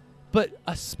 but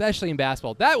especially in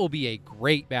basketball. That will be a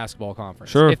great basketball conference.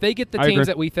 Sure. If they get the I teams agree.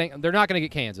 that we think – they're not going to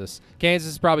get Kansas.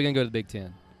 Kansas is probably going to go to the Big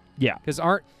Ten. Yeah. Because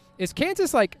is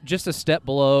Kansas just a step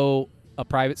below a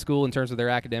private school in terms of their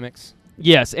academics?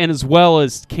 Yes, and as well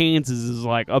as Kansas is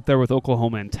up there with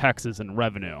Oklahoma and Texas in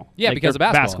revenue. Yeah, because of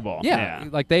basketball. Yeah,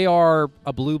 they are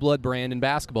a blue blood brand in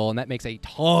basketball, and that makes a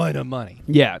ton of money.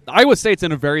 Yeah, Iowa State's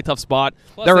in a very tough spot.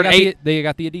 Plus, They're they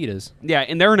got the Adidas. Yeah,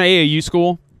 and they're an AAU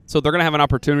school, so they're going to have an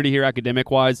opportunity here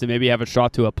academic-wise to maybe have a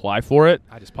shot to apply for it.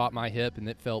 I just popped my hip, and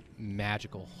it felt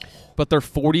magical. But they're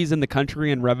 40s in the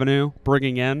country in revenue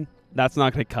bringing in. That's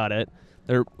not going to cut it.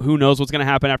 Who knows what's going to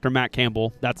happen after Matt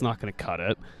Campbell. That's not going to cut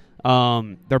it.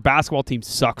 Their basketball team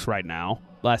sucks right now,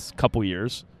 last couple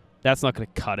years. That's not going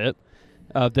to cut it.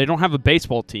 They don't have a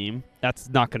baseball team. That's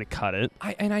not going to cut it.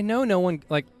 I know no one,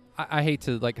 I hate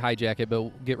to, hijack it, but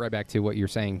we'll get right back to what you're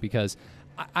saying, because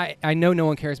I know no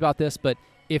one cares about this, but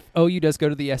if OU does go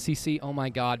to the SEC, oh, my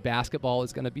God, basketball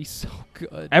is going to be so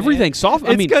good. Everything. It's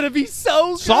going to be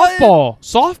so good.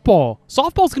 Softball's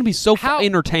going to be so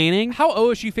entertaining. How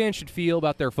OSU fans should feel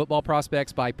about their football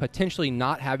prospects by potentially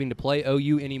not having to play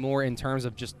OU anymore in terms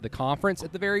of just the conference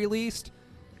at the very least.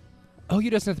 OU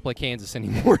doesn't have to play Kansas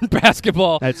anymore in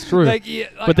basketball. That's true.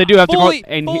 But they do have to go.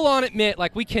 And full on admit,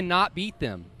 we cannot beat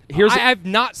them. I've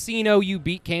not seen OU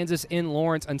beat Kansas in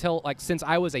Lawrence until, since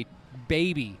I was a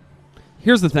baby.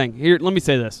 Here's the thing. Let me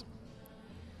say this.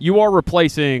 You are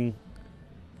replacing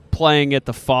playing at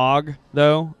the Fog,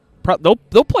 though. They'll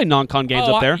play non-con games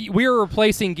up there. We're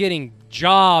replacing getting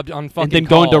jobbed on fucking and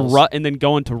then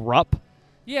going to Rupp.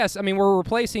 Yes, we're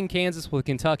replacing Kansas with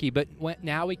Kentucky, but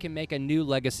now we can make a new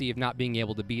legacy of not being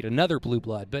able to beat another blue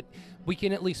blood. But we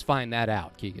can at least find that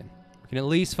out, Keegan. We can at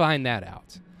least find that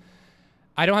out.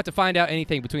 I don't have to find out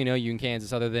anything between OU and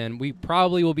Kansas other than we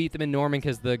probably will beat them in Norman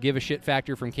because the give-a-shit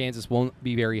factor from Kansas won't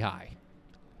be very high.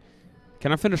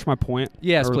 Can I finish my point?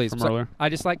 Yes, please. Earlier? I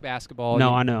just like basketball.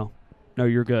 No, I know. No,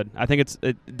 you're good. I think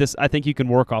I think you can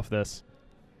work off this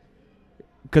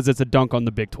because it's a dunk on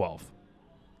the Big 12.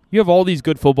 You have all these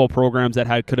good football programs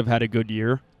that could have had a good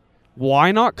year.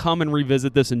 Why not come and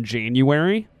revisit this in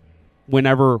January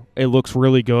whenever it looks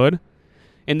really good?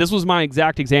 And this was my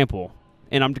exact example.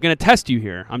 And I'm going to test you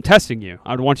here. I'm testing you.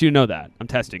 I want you to know that. I'm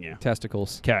testing you.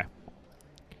 Testicles. Okay.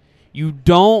 You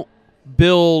don't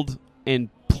build and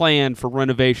plan for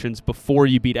renovations before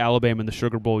you beat Alabama in the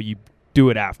Sugar Bowl. You do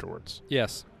it afterwards.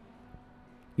 Yes.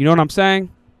 You know what I'm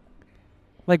saying?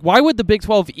 Why would the Big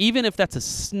 12, even if that's a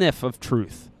sniff of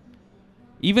truth,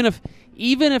 even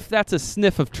if that's a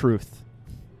sniff of truth,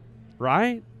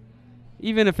 right?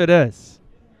 Even if it is.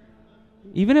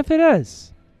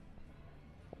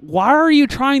 Why are you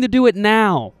trying to do it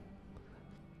now?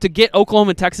 To get Oklahoma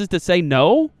and Texas to say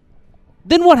no?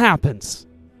 Then what happens?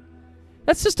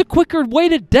 That's just a quicker way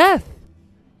to death.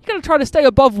 You got to try to stay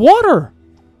above water.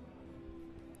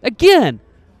 Again,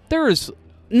 there is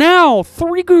now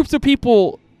 3 groups of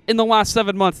people in the last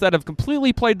 7 months that have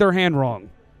completely played their hand wrong.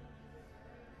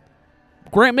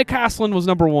 Grant McCasland was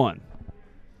number 1.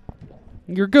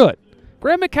 You're good.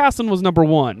 Grant McCasland was number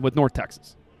 1 with North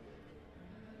Texas.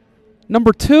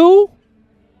 Number 2,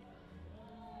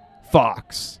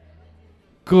 Fox.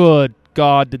 Good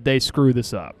God, did they screw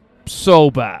this up.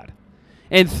 So bad.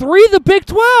 And 3, the Big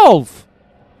 12.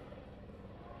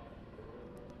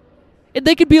 And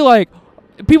they could be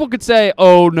people could say,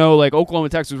 oh, no, Oklahoma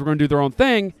and Texas were going to do their own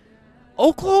thing.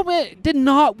 Oklahoma did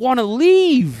not want to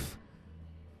leave.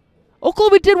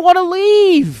 Oklahoma didn't want to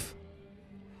leave.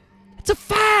 It's a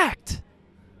fact.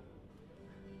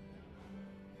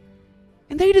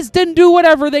 And they just didn't do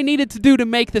whatever they needed to do to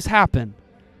make this happen.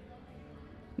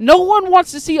 No one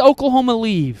wants to see Oklahoma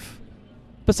leave,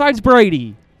 besides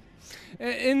Brady.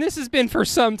 And this has been for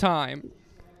some time.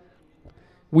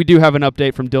 We do have an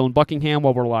update from Dylan Buckingham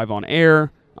while we're live on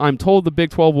air. I'm told the Big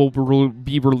 12 will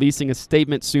be releasing a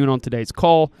statement soon on today's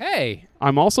call. Hey.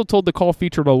 I'm also told the call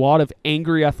featured a lot of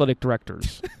angry athletic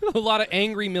directors. A lot of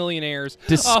angry millionaires.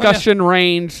 Discussion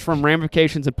ranged from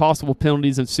ramifications and possible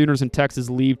penalties of Sooners and Texas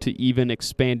leave to even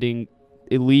expanding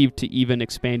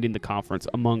the conference,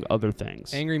 among other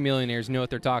things. Angry millionaires know what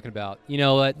they're talking about. You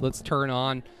know what? Let's turn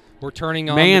on. We're turning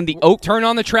on. Man, turn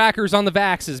on the trackers on the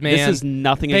vaxes, man. This is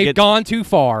nothing. They've gone too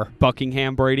far.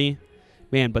 Buckingham, Brady.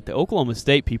 Man, but the Oklahoma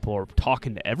State people are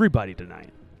talking to everybody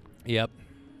tonight. Yep.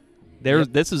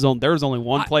 There's only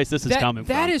one place this is coming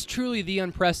from. That is truly the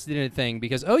unprecedented thing,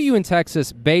 because OU and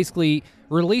Texas basically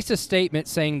released a statement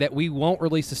saying that we won't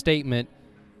release a statement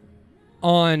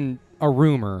on a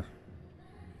rumor,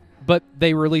 but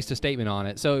they released a statement on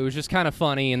it. So it was just kind of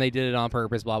funny, and they did it on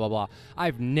purpose, blah, blah, blah.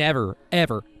 I've never,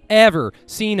 ever, ever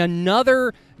seen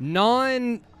another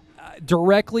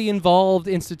non-directly involved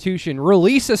institution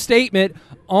release a statement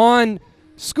on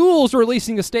schools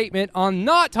releasing a statement on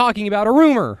not talking about a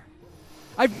rumor.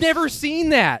 I've never seen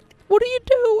that. What are you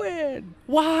doing?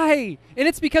 Why? And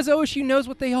it's because OSU knows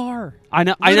what they are. I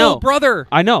know. Little brother.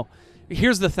 I know.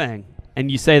 Here's the thing. And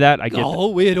you say that, I get that.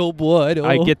 Little blood.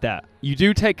 I get that. You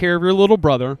do take care of your little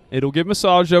brother. It'll get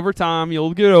massaged over time.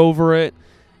 You'll get over it.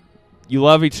 You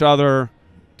love each other.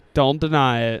 Don't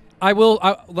deny it.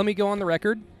 Let me go on the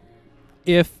record.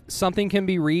 If something can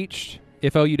be reached,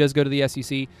 if OU does go to the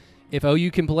SEC, if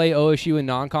OU can play OSU in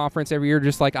non-conference every year,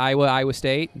 just like Iowa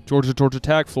State, Georgia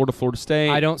Tech, Florida State,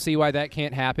 I don't see why that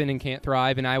can't happen and can't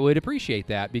thrive, and I would appreciate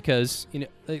that, because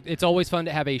it's always fun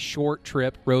to have a short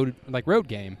trip road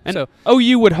game. And so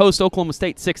OU would host Oklahoma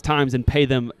State 6 times and pay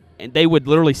them, and they would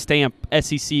literally stamp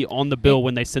SEC on the bill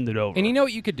when they send it over. And you know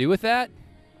what you could do with that?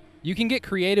 You can get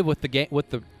creative with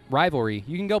the rivalry.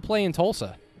 You can go play in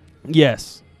Tulsa.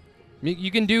 Yes.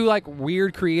 You can do like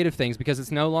weird creative things, because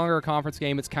it's no longer a conference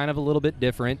game. It's kind of a little bit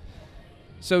different.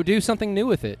 So do something new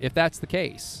with it if that's the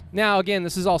case. Now, again,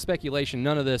 this is all speculation.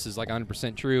 None of this is like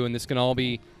 100% true, and this can all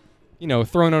be,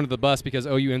 thrown under the bus because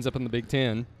OU ends up in the Big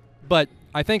Ten. But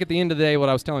I think at the end of the day, what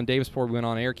I was telling Davis before we went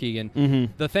on air,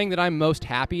 Keegan, the thing that I'm most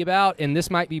happy about, and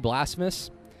this might be blasphemous,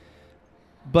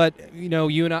 but,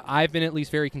 you and I've been at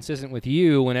least very consistent with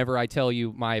you whenever I tell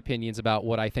you my opinions about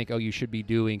what I think OU should be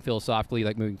doing philosophically,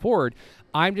 like moving forward.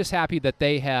 I'm just happy that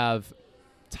they have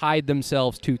tied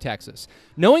themselves to Texas,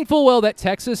 knowing full well that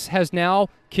Texas has now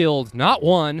killed not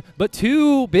one, but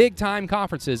 2 big-time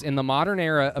conferences in the modern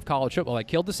era of college football. They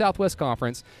killed the Southwest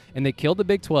Conference, and they killed the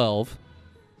Big 12.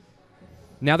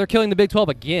 Now they're killing the Big 12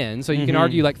 again, so you can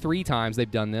argue like 3 times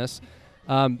they've done this.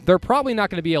 They're probably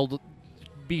not going to be able to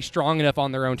be strong enough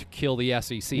on their own to kill the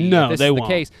SEC. No, if this they is won't. the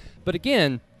case. But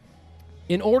again,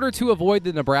 in order to avoid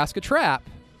the Nebraska trap,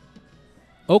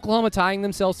 Oklahoma tying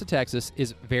themselves to Texas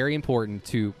is very important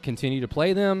to continue to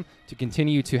play them, to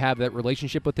continue to have that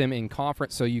relationship with them in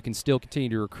conference, so you can still continue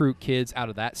to recruit kids out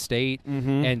of that state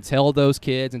and tell those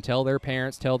kids and tell their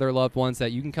parents, tell their loved ones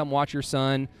that you can come watch your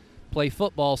son play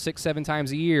football 6-7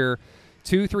 times a year,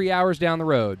 2-3 hours down the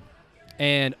road.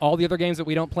 And all the other games that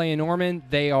we don't play in Norman,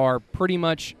 they are pretty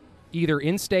much either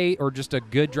in-state or just a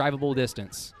good drivable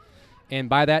distance. And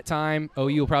by that time,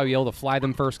 OU will probably be able to fly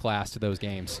them first class to those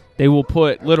games. They will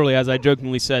put, literally, as I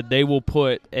jokingly said, they will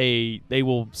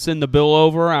send the bill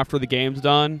over after the game's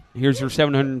done. Here's your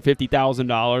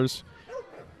 $750,000,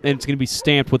 and it's going to be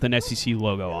stamped with an SEC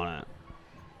logo on it.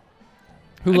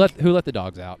 Who let the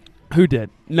dogs out? Who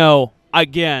did? No.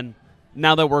 Again,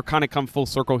 now that we're kind of come full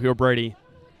circle here, Brady,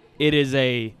 it is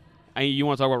you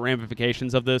want to talk about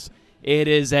ramifications of this? It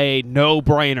is a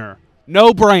no-brainer.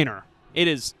 No-brainer. It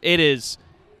is.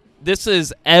 This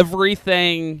is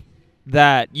everything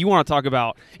that you want to talk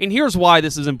about. And here's why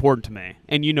this is important to me,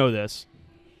 and you know this.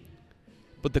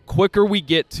 But the quicker we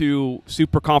get to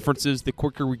super conferences, the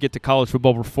quicker we get to college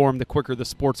football reform, the quicker the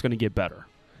sport's going to get better.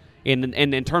 And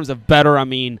in terms of better, I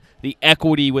mean the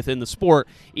equity within the sport.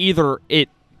 Either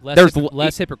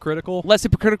Less hypocritical. Less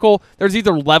hypocritical. There's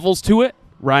either levels to it,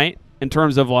 right, in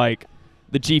terms of like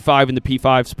the G5 and the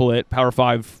P5 split, Power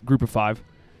 5, Group of 5.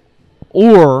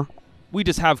 Or we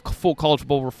just have full college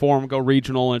football reform, go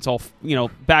regional, and it's all,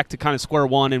 back to kind of square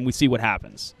one, and we see what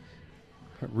happens.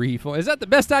 Reform. Is that the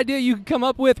best idea you could come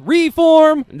up with?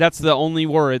 Reform? That's the only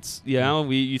words.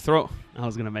 You throw. I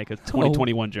was going to make a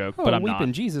 2021 joke, but I'm weeping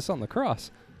not. Jesus on the cross.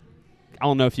 I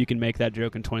don't know if you can make that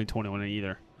joke in 2021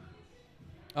 either.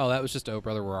 Oh, that was just "Oh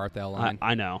Brother, Where Art Thou" line.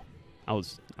 I know. I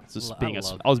was being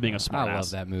a smart I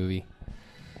ass. love that movie.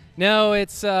 No,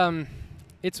 it's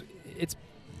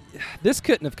this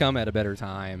couldn't have come at a better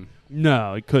time.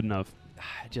 No, it couldn't have.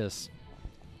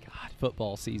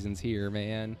 Football season's here,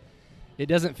 man. It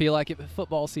doesn't feel like it, but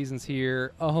football season's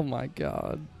here. Oh my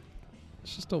God,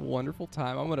 it's just a wonderful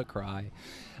time. I'm gonna cry.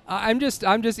 I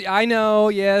know.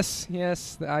 Yes.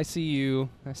 I see you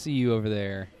over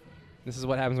there. This is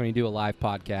what happens when you do a live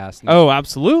podcast. Oh,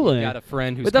 absolutely. You got a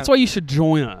friend who's. But that's why you should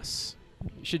join us.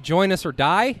 You should join us or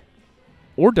die.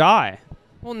 Or die.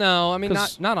 Well, no, I mean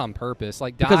not on purpose.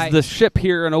 Like die because the ship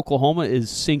here in Oklahoma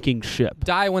is sinking ship.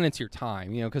 Die when it's your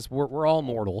time, because we're all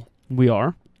mortal. We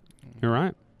are. You're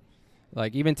right.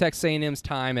 Like even Texas A&M's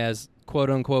time as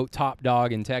quote unquote top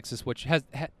dog in Texas, which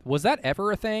was that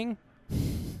ever a thing?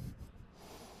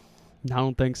 I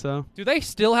don't think so. Do they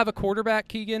still have a quarterback,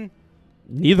 Keegan?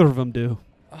 Neither of them do.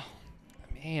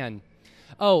 Man.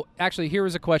 Oh, actually, here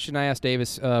was a question I asked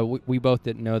Davis. We both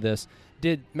didn't know this.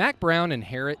 Did Mac Brown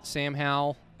inherit Sam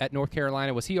Howell at North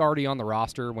Carolina? Was he already on the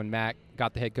roster when Mac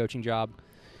got the head coaching job?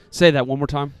 Say that one more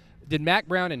time. Did Mac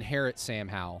Brown inherit Sam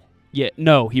Howell? Yeah,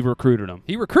 no, he recruited him.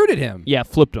 He recruited him. Yeah,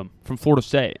 flipped him from Florida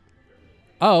State.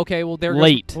 Oh, okay. Well, there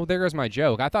Late. Goes, well, there goes my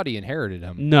joke. I thought he inherited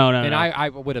him. No. And I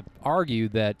would have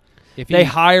argued that if they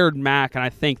hired Mac, and I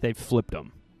think they flipped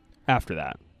him after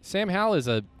that. Sam Howell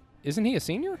isn't he a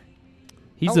senior?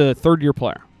 He's a third-year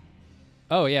player.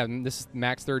 Oh, yeah. This is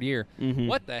Mac's third year. Mm-hmm.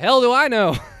 What the hell do I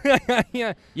know?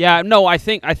 Yeah. Yeah, no, I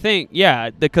think, yeah,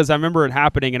 because I remember it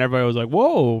happening, and everybody was like,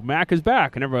 whoa, Mac is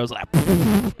back, and everybody was like,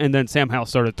 and then Sam Howell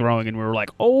started throwing, and we were like,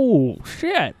 oh,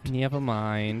 shit. Never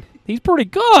mind. He's pretty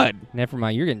good. Never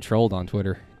mind. You're getting trolled on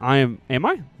Twitter. Am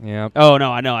I? Yeah. Oh,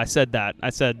 no, I know. I said that.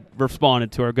 I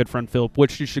responded to our good friend Philip,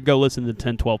 which you should go listen to the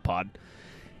 10-12 pod.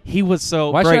 He was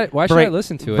so. Why should I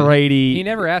listen to it? Brady. He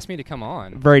never asked me to come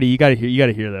on. Brady, you gotta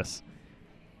hear this.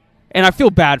 And I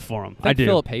feel bad for him. I do.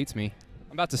 Philip hates me.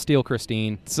 I'm about to steal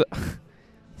Christine.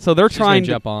 So they're She's trying gonna to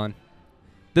jump on.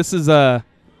 This is a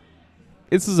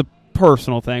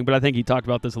personal thing, but I think he talked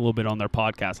about this a little bit on their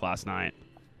podcast last night.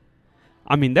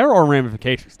 I mean, there are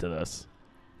ramifications to this.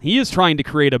 He is trying to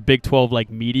create a Big 12 like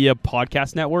media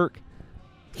podcast network.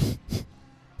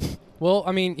 Well,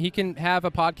 I mean, he can have a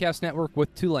podcast network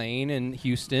with Tulane and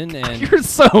Houston, and You're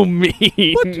so mean.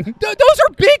 those are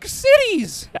big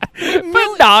cities.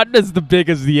 But not as the big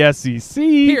as the SEC.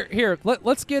 Here,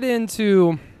 let's get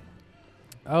into.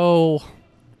 Oh,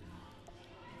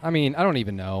 I mean, I don't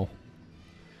even know.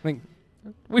 I think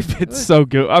We've been so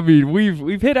good. I mean,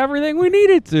 we've hit everything we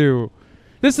needed to.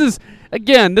 This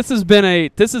has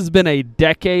been a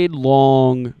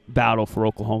decade-long battle for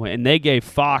Oklahoma, and they gave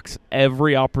Fox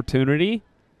every opportunity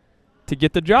to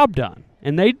get the job done,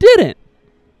 and they didn't.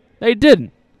 They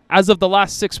didn't. As of the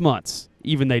last 6 months,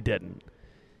 even they didn't.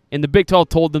 And the Big 12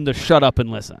 told them to shut up and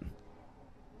listen.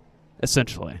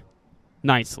 Essentially.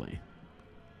 Nicely.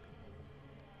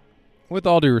 with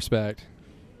all due respect,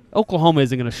 Oklahoma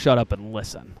isn't going to shut up and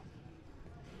listen.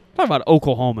 I'm talking about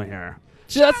Oklahoma here.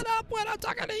 shut up when I'm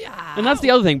talking to you. And that's the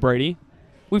other thing, Brady.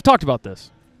 We've talked about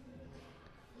this.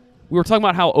 We were talking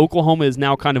about how Oklahoma is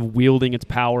now kind of wielding its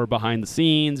power behind the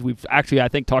scenes. We've actually, I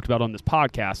think, talked about on this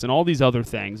podcast and all these other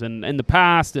things and in the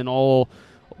past and all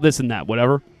this and that,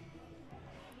 whatever.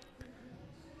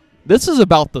 This is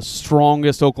about the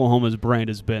strongest Oklahoma's brand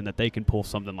has been that they can pull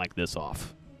something like this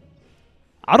off.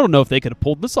 I don't know if they could have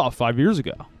pulled this off 5 years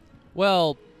ago.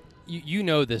 Well, you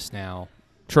know this now.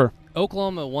 Sure.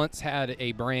 Oklahoma once had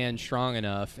a brand strong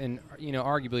enough, and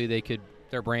arguably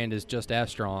their brand is just as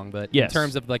strong, but yes. In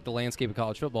terms of like the landscape of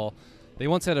college football, they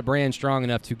once had a brand strong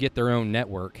enough to get their own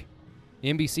network.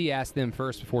 NBC asked them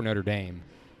first before Notre Dame.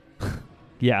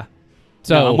 Yeah.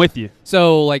 So no, I'm with you.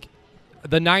 So like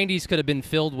the 90s could have been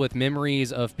filled with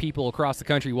memories of people across the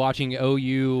country watching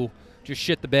OU just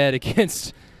shit the bed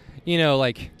against,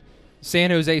 like San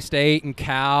Jose State and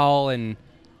Cal and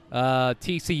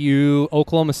TCU,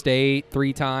 Oklahoma State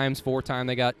 3 times, 4 times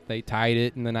they tied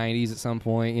it in the 90s at some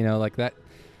point, like that.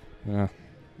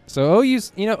 So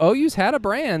OU's had a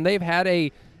brand. They've had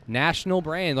a national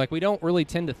brand. Like we don't really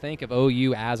tend to think of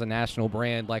OU as a national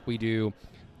brand like we do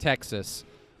Texas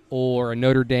or a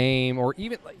Notre Dame or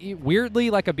even weirdly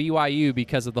like a BYU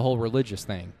because of the whole religious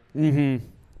thing. Mm-hmm.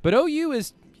 But OU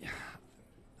is,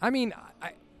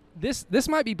 this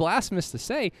might be blasphemous to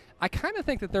say. I kind of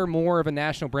think that they're more of a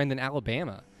national brand than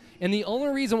Alabama. And the only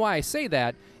reason why I say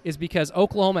that is because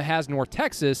Oklahoma has North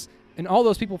Texas and all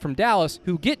those people from Dallas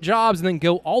who get jobs and then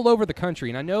go all over the country.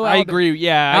 And I know I agree.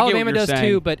 Yeah, Alabama does saying.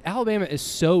 too, but Alabama is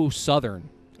so southern.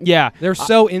 Yeah. They're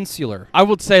so insular. I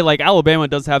would say like Alabama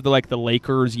does have the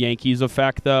Lakers Yankees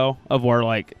effect though, of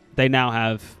where they now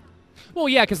have well,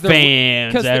 yeah, because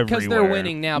fans because they're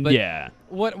winning now. But yeah,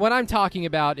 what I'm talking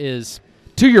about is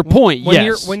to your point.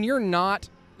 Yes, when you're not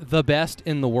the best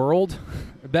in the world,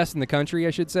 best in the country,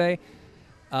 I should say.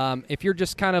 If you're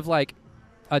just kind of like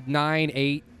a 9,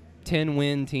 8, 10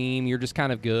 win team, you're just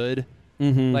kind of good.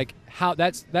 Mm-hmm. Like how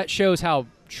that shows how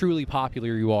truly popular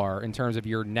you are in terms of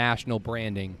your national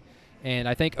branding. And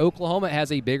I think Oklahoma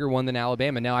has a bigger one than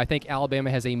Alabama. Now, I think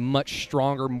Alabama has a much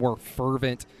stronger, more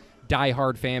fervent,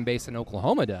 diehard fan base than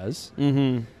Oklahoma does.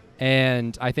 Mm-hmm.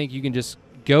 And I think you can just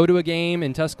go to a game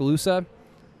in Tuscaloosa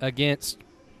against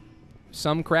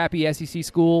some crappy SEC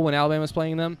school when Alabama's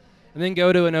playing them, and then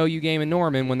go to an OU game in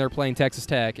Norman when they're playing Texas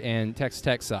Tech and Texas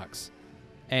Tech sucks,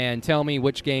 and tell me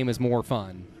which game is more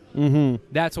fun. Mm-hmm.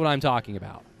 That's what I'm talking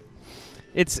about.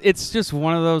 It's just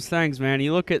one of those things, man.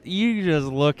 You just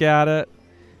look at it,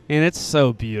 and it's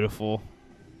so beautiful.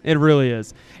 It really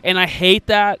is. And I hate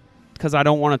that because I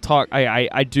don't want to talk.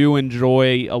 I do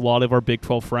enjoy a lot of our Big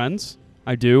 12 friends.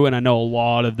 I do, and I know a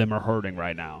lot of them are hurting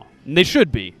right now. And they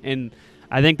should be. And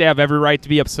I think they have every right to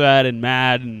be upset and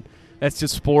mad, and that's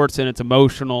just sports, and it's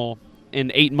emotional.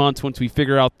 In 8 months, once we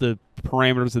figure out the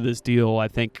parameters of this deal, I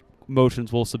think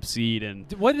emotions will subside.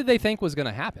 And what did they think was going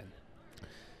to happen?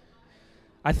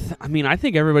 I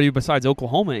think everybody besides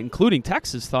Oklahoma, including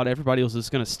Texas, thought everybody was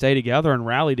just going to stay together and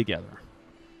rally together.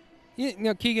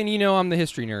 Keegan, I'm the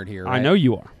history nerd here, right? I know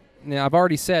you are. Now, I've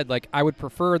already said, I would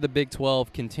prefer the Big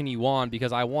 12 continue on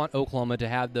because I want Oklahoma to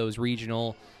have those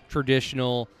regional,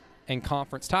 traditional, and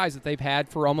conference ties that they've had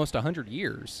for almost 100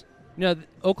 years.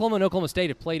 Oklahoma and Oklahoma State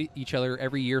have played each other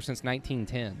every year since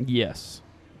 1910. Yes.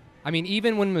 I mean,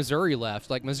 even when Missouri left,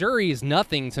 Missouri is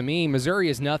nothing to me. Missouri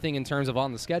is nothing in terms of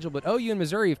on the schedule, but OU and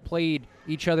Missouri have played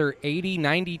each other 80,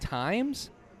 90 times.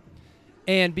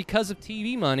 And because of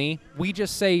TV money, we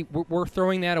just say we're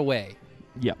throwing that away.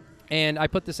 Yep. And I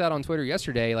put this out on Twitter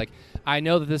yesterday. I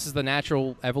know that this is the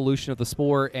natural evolution of the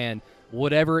sport, and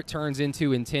whatever it turns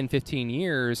into in 10, 15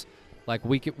 years,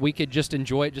 we could just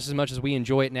enjoy it just as much as we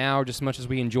enjoy it now, just as much as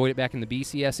we enjoyed it back in the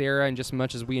BCS era, and just as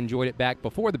much as we enjoyed it back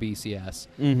before the BCS.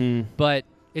 Mm-hmm. But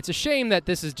it's a shame that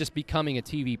this is just becoming a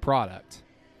TV product.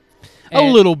 A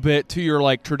little bit to your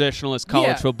traditionalist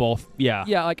college football. Yeah.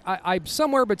 Yeah, I'm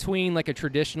somewhere between a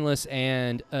traditionalist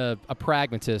and a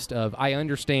pragmatist of I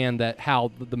understand that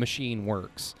how the machine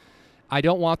works. I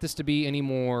don't want this to be any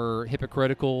more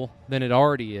hypocritical than it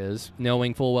already is,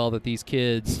 knowing full well that these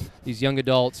kids, these young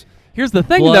adults. Here's the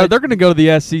thing, though. They're going to go to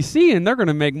the SEC, and they're going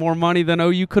to make more money than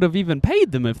OU could have even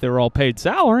paid them if they were all paid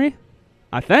salary.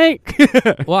 I think.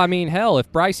 Well, I mean, hell,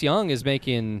 if Bryce Young is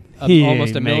making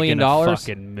almost $1 million,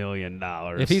 fucking $1 million.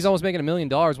 If he's almost making $1 million,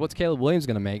 what's Caleb Williams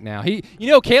going to make now?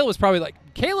 Caleb was probably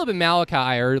Caleb and Malachi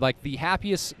are the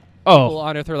happiest people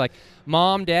on earth. They're like,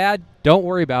 Mom, Dad, don't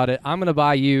worry about it. I'm going to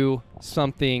buy you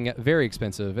something very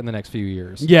expensive in the next few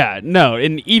years. Yeah, no,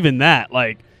 and even that,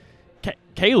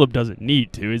 Caleb doesn't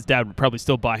need to. His dad would probably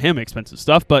still buy him expensive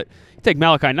stuff, but you take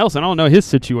Malachi Nelson. I don't know his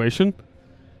situation,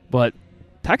 but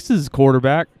Texas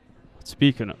quarterback,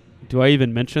 speaking of, do I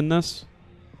even mention this?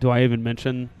 Do I even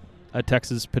mention a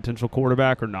Texas potential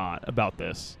quarterback or not about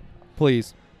this?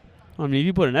 Please. I mean, if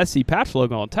you put an SC patch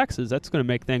logo on Texas, that's going to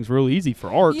make things real easy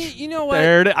for Arch. You know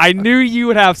what? I knew you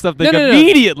would have something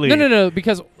immediately. No,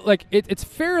 because it's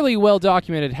fairly well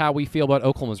documented how we feel about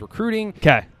Oklahoma's recruiting.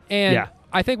 Okay. And yeah.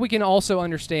 I think we can also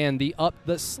understand the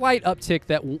slight uptick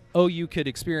that OU could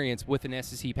experience with an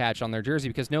SEC patch on their jersey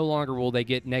because no longer will they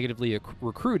get negatively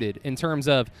recruited in terms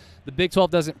of the Big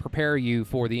 12 doesn't prepare you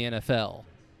for the NFL.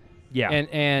 Yeah.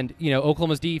 And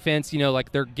Oklahoma's defense,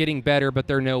 they're getting better, but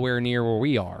they're nowhere near where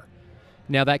we are.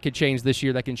 Now, that could change this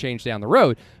year. That can change down the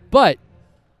road. But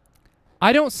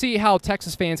I don't see how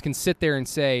Texas fans can sit there and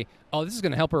say, oh, this is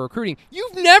going to help our recruiting.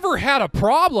 You've never had a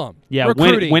problem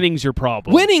recruiting. Winning's your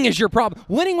problem. Winning is your problem.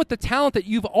 Winning with the talent that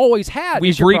you've always had We've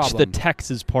is your reached problem. the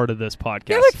Texas part of this podcast.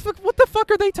 Yeah, what the fuck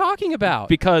are they talking about?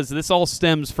 Because this all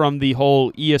stems from the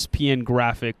whole ESPN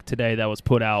graphic today that was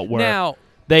put out where now,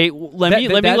 let me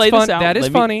lay this out. That is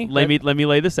funny. Let me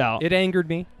lay this out. It angered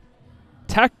me.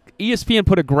 ESPN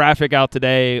put a graphic out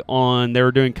today they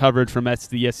were doing coverage from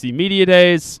the SC Media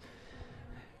Days.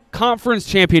 Conference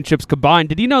championships combined.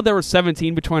 Did you know there were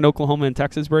 17 between Oklahoma and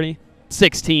Texas, Brady?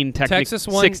 16 technically. Texas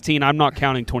won 16. I'm not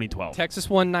counting 2012. Texas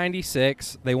won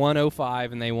 96. They won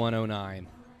 05, and they won 09.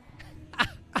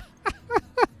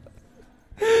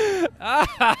 That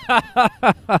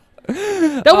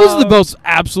was the most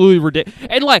absolutely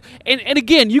ridiculous. And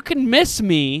again, you can miss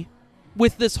me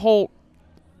with this whole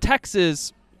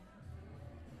Texas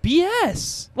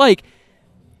BS.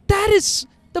 That is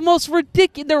the most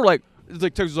ridiculous. They were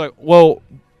Texas was well,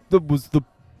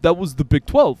 that was the Big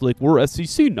 12. We're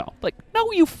SEC now.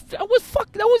 No, you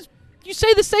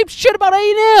say the same shit about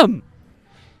A&M.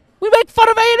 We make fun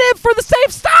of A&M for the same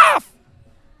stuff.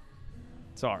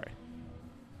 Sorry.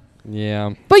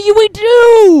 Yeah. But we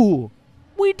do.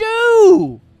 We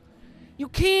do. You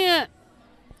can't.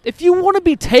 If you want to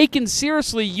be taken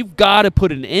seriously, you've got to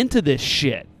put an end to this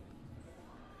shit.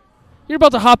 You're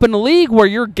about to hop in a league where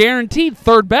you're guaranteed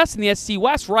third best in the SC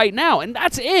West right now, and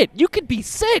that's it. You could be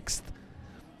sixth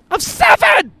of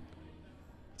 7.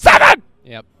 7.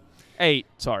 Yep. 8.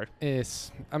 Sorry.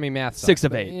 Math. 6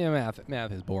 of 8. Yeah,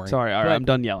 math is boring. Sorry. All right, I'm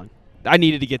done yelling. I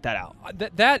needed to get that out.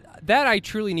 That I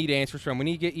truly need answers from. We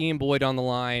need to get Ian Boyd on the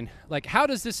line. How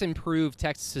does this improve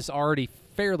Texas's already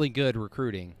fairly good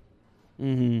recruiting?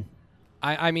 Mm-hmm.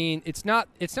 I mean, it's not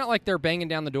like they're banging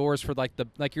down the doors for like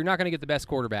you're not going to get the best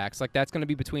quarterbacks. Like that's going to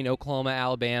be between Oklahoma,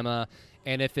 Alabama,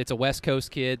 and if it's a West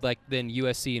Coast kid, like then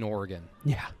USC and Oregon.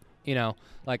 Yeah. You know,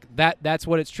 like that's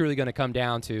what it's truly going to come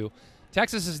down to.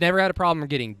 Texas has never had a problem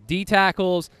getting D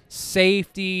tackles,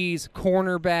 safeties,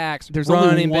 cornerbacks. There's running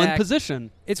only one back.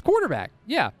 position. It's quarterback.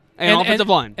 Yeah. And offensive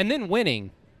line. And then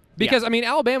winning. Because, I mean,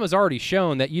 Alabama's already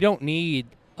shown that you don't need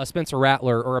a Spencer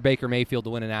Rattler or a Baker Mayfield to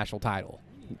win a national title.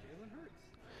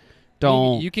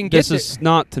 Don't. You can get this the- is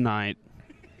not tonight.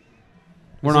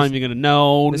 We're This not is- even going to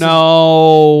know. this is-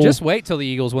 No. Just wait till the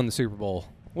Eagles win the Super Bowl.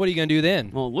 What are you going to do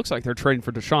then? Well, it looks like they're trading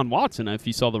for Deshaun Watson if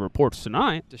you saw the reports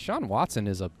tonight. Deshaun Watson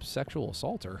is a sexual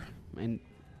assaulter. And,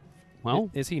 well,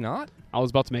 Is he not? I was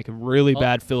about to make a really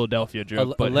bad Philadelphia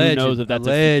joke, but alleged- who knows if that's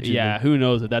allegedly. who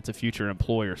knows if that's a future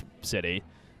employer city.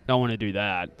 Don't want to do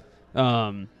that.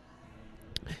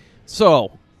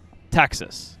 So,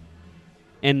 Texas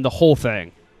and the whole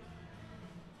thing.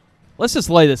 Let's just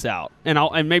lay this out, and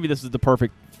maybe this is the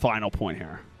perfect final point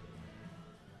here.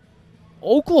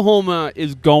 Oklahoma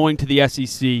is going to the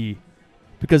SEC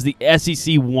because the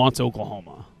SEC wants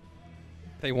Oklahoma.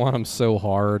 They want him so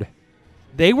hard.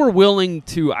 They were willing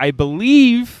to, I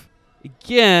believe,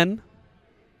 again,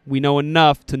 we know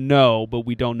enough to know, but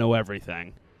we don't know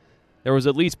everything. There was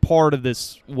at least part of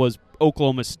this was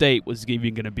Oklahoma State was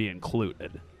even going to be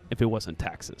included if it wasn't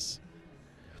Texas.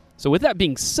 So with that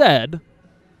being said,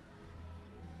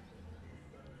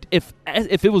 if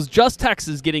it was just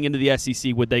Texas getting into the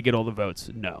SEC, would they get all the votes?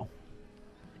 No.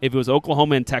 If it was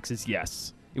Oklahoma and Texas,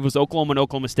 yes. If it was Oklahoma and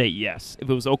Oklahoma State, yes. If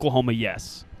it was Oklahoma,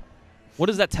 yes. What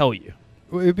does that tell you?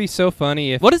 It would be so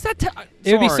funny if What does that tell?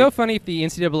 it would be so funny if the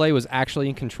NCAA was actually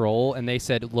in control and they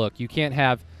said, "Look, you can't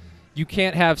have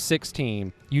 6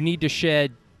 teams. You need to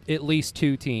shed at least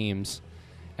 2 teams."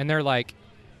 And they're like,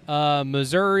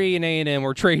 Missouri and A&M,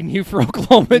 we're trading you for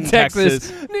Oklahoma and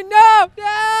Texas. No.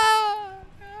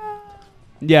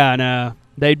 Yeah, no.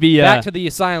 They'd be Back to the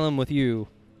asylum with you.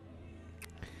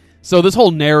 So this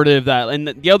whole narrative and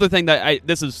the other thing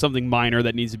this is something minor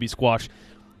that needs to be squashed.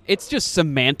 It's just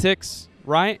semantics,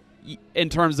 right? In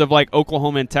terms of like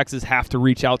Oklahoma and Texas have to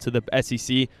reach out to the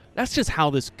SEC. That's just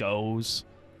how this goes.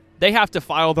 They have to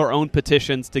file their own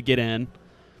petitions to get in.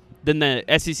 Then the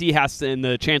SEC has to, and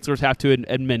the chancellors have to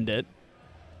amend it.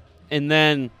 And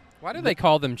then, Why do they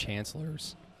call them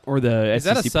chancellors? or the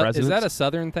SEC presidents. Is that a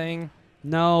Southern thing?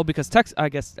 No, because Texas. I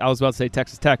guess I was about to say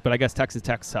Texas Tech, but I guess Texas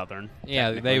Tech's Southern.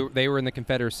 Yeah, they were in the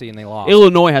Confederacy and they lost.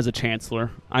 Illinois has a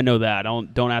chancellor. I know that.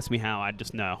 Don't ask me how. I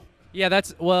just know. Yeah,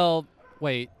 that's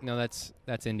wait, no, that's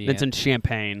Indiana. It's in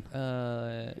Champaign,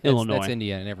 Illinois. That's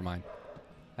Indiana. Never mind.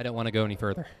 I don't want to go any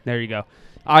further. There you go.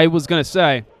 I was gonna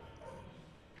say,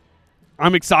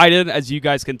 I'm excited, as you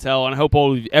guys can tell, and I hope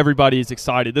everybody is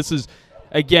excited. This is,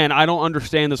 again, I don't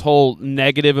understand this whole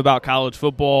negative about college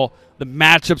football. The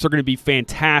matchups are going to be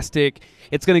fantastic.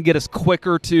 It's going to get us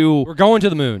quicker to We're going to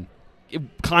the moon.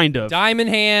 kind of. Diamond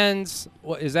hands.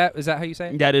 What is that? Is that how you say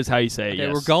it? That is how you say it. Okay,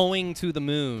 Yes. we're going to the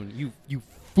moon. You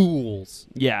fools.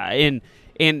 Yeah,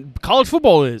 and college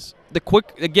football is the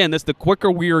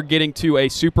quicker we are getting to a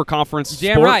super conference.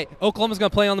 Damn sport, right. Oklahoma's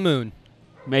going to play on the moon.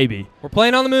 Maybe. We're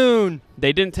playing on the moon.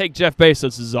 They didn't take Jeff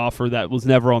Bezos' offer that was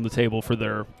never on the table for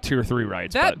their Tier 3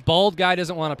 rights. That bald guy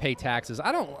doesn't want to pay taxes.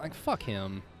 I don't like. Fuck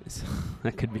him.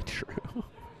 That could be true.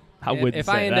 I wouldn't If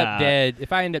say I end that. up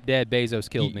dead, Bezos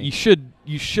killed me. You should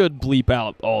bleep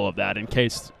out all of that in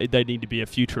case they need to be a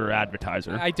future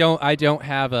advertiser. I don't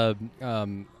have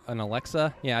an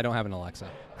Alexa. Yeah, I don't have an Alexa.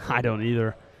 I don't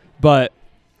either. But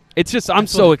it's just I'm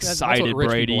That's so what- excited, that's what rich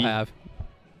Brady. people have.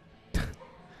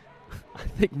 I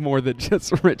think more than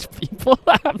just rich people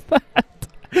have that.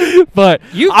 But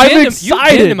You've I'm been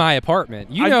excited. to my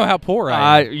apartment. You know how poor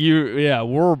I am.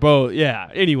 We're both. Yeah.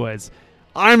 Anyways,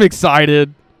 I'm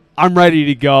excited. I'm ready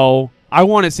to go. I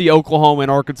want to see Oklahoma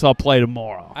and Arkansas play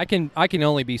tomorrow. I can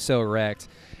only be so wrecked.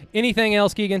 Anything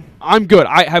else, Keegan? I'm good.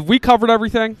 Have we covered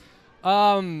everything?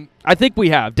 I think we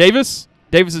have. Davis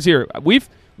is here.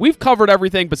 We've covered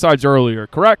everything besides earlier,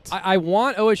 correct? I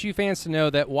want OSU fans to know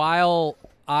that while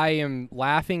I am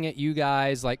laughing at you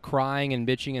guys like crying and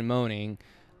bitching and moaning,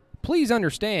 please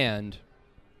understand,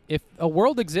 if a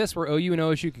world exists where OU and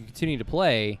OSU can continue to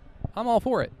play, I'm all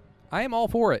for it. I am all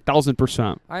for it.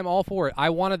 1,000%. I'm all for it. I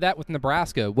wanted that with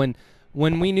Nebraska. When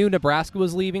we knew Nebraska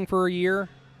was leaving for a year,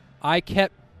 I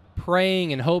kept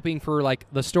praying and hoping for like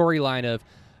the storyline of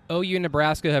OU and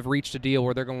Nebraska have reached a deal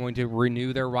where they're going to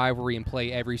renew their rivalry and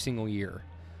play every single year.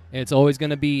 And it's always going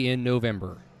to be in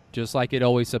November, just like it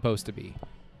always supposed to be.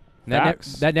 And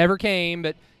Facts. that never came,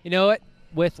 but you know what?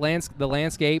 with the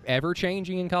landscape ever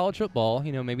changing in college football,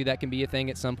 maybe that can be a thing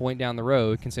at some point down the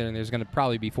road, considering there's going to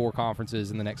probably be 4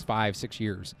 conferences in the next 5-6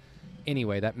 years.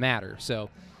 Anyway, that matters. So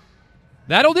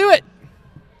that'll do it.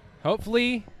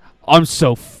 Hopefully. I'm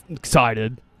so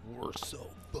excited. We're so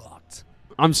fucked.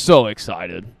 I'm so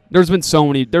excited. There's been so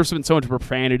much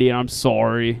profanity, and I'm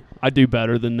sorry. I do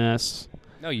better than this.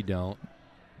 No, you don't.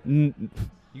 You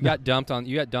got dumped on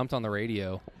the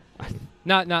radio.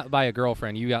 Not by a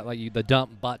girlfriend. You got the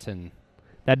dump button.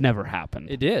 That never happened.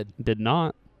 It did. It did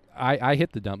not. I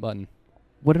hit the dump button.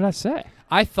 What did I say?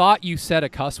 I thought you said a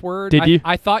cuss word. Did you?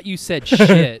 I thought you said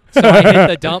shit. So I hit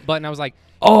the dump button. I was like,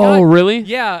 oh, God. really?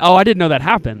 Yeah. Oh, I didn't know that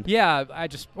happened. Yeah.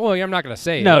 I'm not going to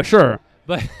say it. No, sure.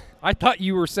 But I thought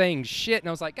you were saying shit, and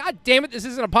I was like, God damn it, this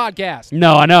isn't a podcast.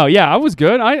 No, I know. Yeah, I was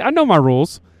good. I know my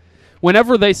rules.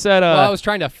 Whenever they said, well, I was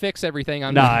trying to fix everything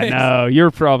on Nah, no, you're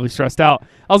probably stressed out.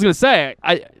 I was gonna say,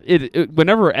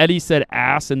 whenever Eddie said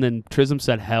ass and then Trism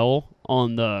said hell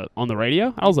on the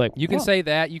radio, I was like, you can say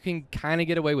that. You can kind of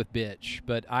get away with bitch,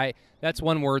 but that's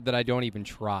one word that I don't even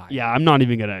try. Yeah, I'm not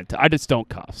even gonna. I just don't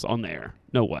cuss on the air.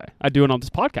 No way. I do it on this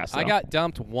podcast. Though. I got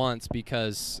dumped once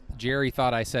because Jerry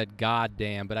thought I said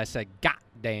goddamn, but I said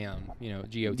goddamn.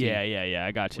 G-O-T. Yeah.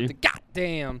 I got you. With the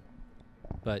goddamn.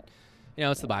 But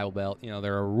it's the Bible Belt.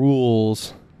 There are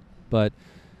rules, but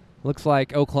looks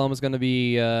like Oklahoma's going to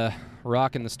be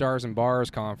rocking the Stars and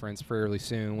Bars conference fairly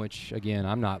soon. Which again,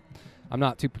 I'm not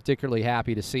too particularly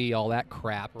happy to see all that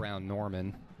crap around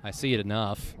Norman. I see it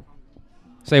enough.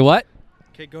 Say what?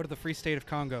 Okay, go to the Free State of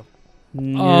Congo.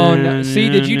 Oh no! See,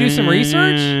 did you do some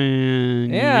research?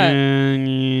 Yeah.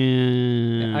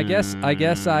 I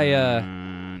guess I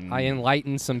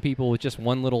enlightened some people with just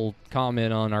one little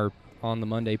comment on the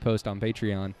Monday post on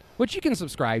Patreon, which you can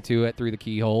subscribe to at Through the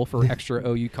Keyhole for extra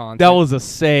OU content. That was a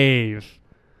save.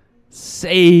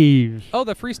 Save. Oh,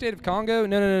 the Free State of Congo?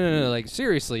 No. Like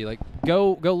seriously,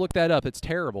 go look that up. It's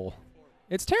terrible.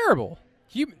 It's terrible.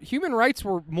 Human rights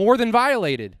were more than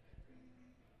violated.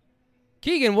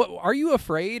 Keegan, are you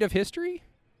afraid of history?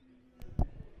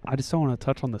 I just don't want to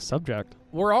touch on the subject.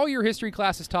 Were all your history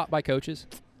classes taught by coaches?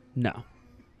 No.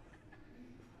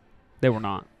 They were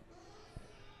not.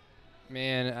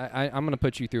 Man, I'm going to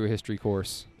put you through a history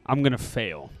course. I'm going to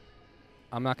fail.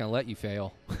 I'm not going to let you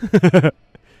fail.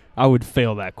 I would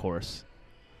fail that course.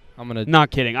 I'm going to...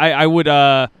 Not kidding. I would...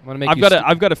 I'm gonna make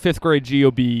I've got a 5th grade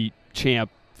GOB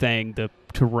champ thing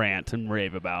to rant and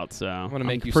rave about, so... I'm going to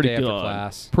make you pretty stay good. after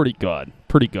class. Pretty good.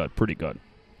 Pretty good. Pretty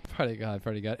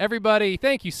good. Everybody,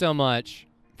 thank you so much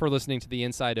for listening to the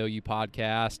Inside OU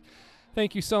podcast.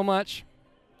 Thank you so much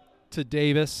to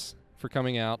Davis for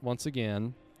coming out once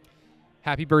again.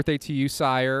 Happy birthday to you,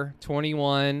 sire.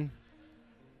 21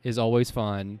 is always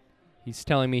fun. He's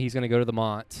telling me he's going to go to the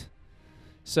Mont.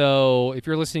 So if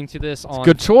you're listening to this on...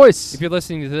 Good choice. If you're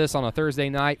listening to this on a Thursday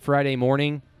night, Friday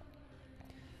morning,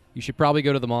 you should probably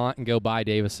go to the Mont and go buy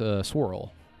Davis a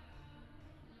swirl.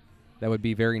 That would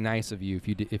be very nice of you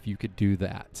if you could do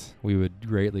that. We would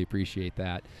greatly appreciate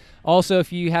that. Also,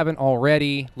 if you haven't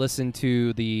already, listened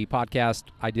to the podcast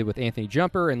I did with Anthony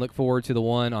Jumper and look forward to the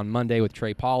one on Monday with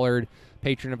Trey Pollard,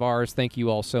 patron of ours. Thank you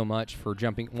all so much for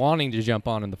wanting to jump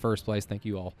on in the first place. Thank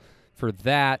you all for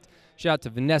that. Shout out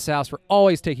to Vanessa House for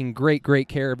always taking great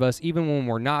care of us, even when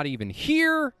we're not even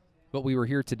here. But we were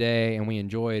here today, and we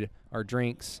enjoyed our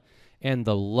drinks and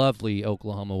the lovely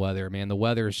Oklahoma weather. Man, the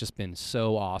weather has just been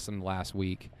so awesome the last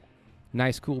week.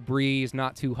 Nice cool breeze,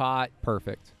 not too hot.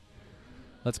 Perfect.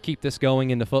 Let's keep this going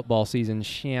into football season,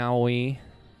 shall we?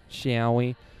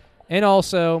 And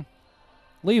also,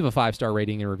 leave a 5-star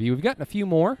rating and review. We've gotten a few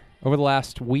more over the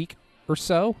last week or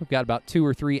so. We've got about 2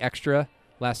 or 3 extra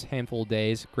last handful of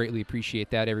days. Greatly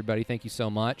appreciate that, everybody. Thank you so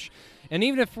much. And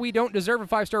even if we don't deserve a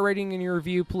 5-star rating in your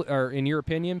review, or in your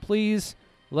opinion, please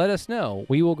let us know.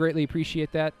 We will greatly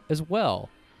appreciate that as well.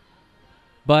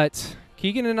 But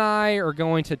Keegan and I are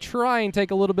going to try and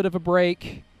take a little bit of a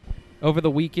break over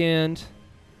the weekend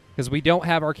because we don't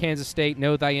have our Kansas State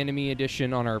Know Thy Enemy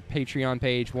edition on our Patreon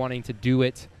page, wanting to do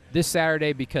it this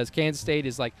Saturday because Kansas State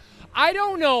is like, I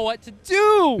don't know what to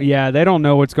do. Yeah, they don't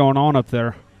know what's going on up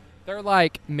there. They're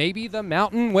like, maybe the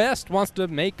Mountain West wants to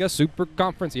make a super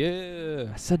conference. Yeah.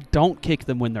 I said don't kick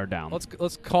them when they're down.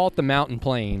 Let's call it the Mountain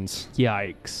Plains.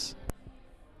 Yikes.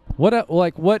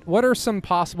 What are some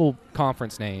possible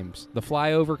conference names? The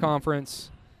Flyover Conference,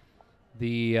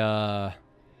 the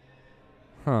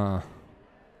the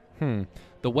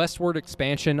Westward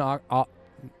Expansion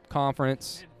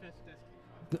Conference.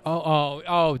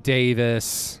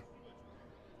 Davis.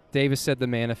 Davis said the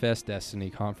Manifest Destiny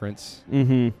Conference.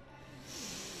 Mm-hmm.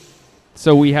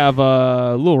 So we have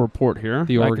a little report here.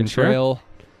 The Oregon Trail.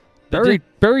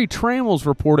 Barry Trammell's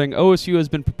reporting OSU has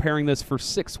been preparing this for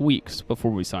 6 weeks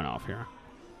before we sign off here.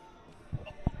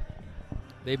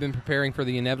 They've been preparing for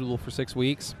the inevitable for 6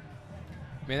 weeks.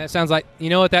 Man, that sounds like, you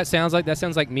know what that sounds like? That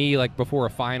sounds like me, like before a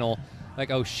final.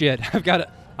 Like, oh shit, I've got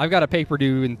a paper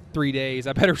due in 3 days.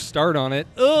 I better start on it.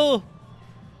 Ugh,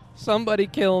 somebody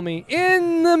kill me.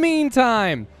 In the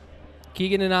meantime,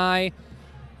 Keegan and I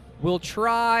will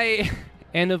try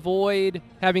and avoid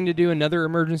having to do another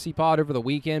emergency pod over the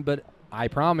weekend, but I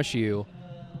promise you,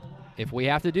 if we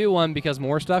have to do one because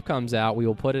more stuff comes out, we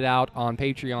will put it out on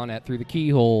Patreon at Through the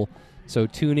Keyhole. So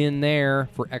tune in there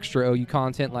for extra OU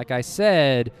content, like I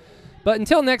said. But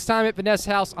until next time at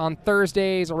Vanessa House on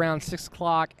Thursdays around 6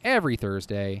 o'clock, every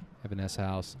Thursday at Vanessa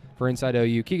House. For Inside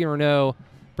OU, Keegan Renault,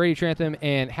 Brady Trantham,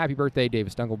 and happy birthday,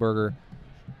 Davis Dunkelberger.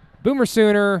 Boomer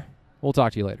Sooner. We'll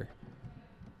talk to you later.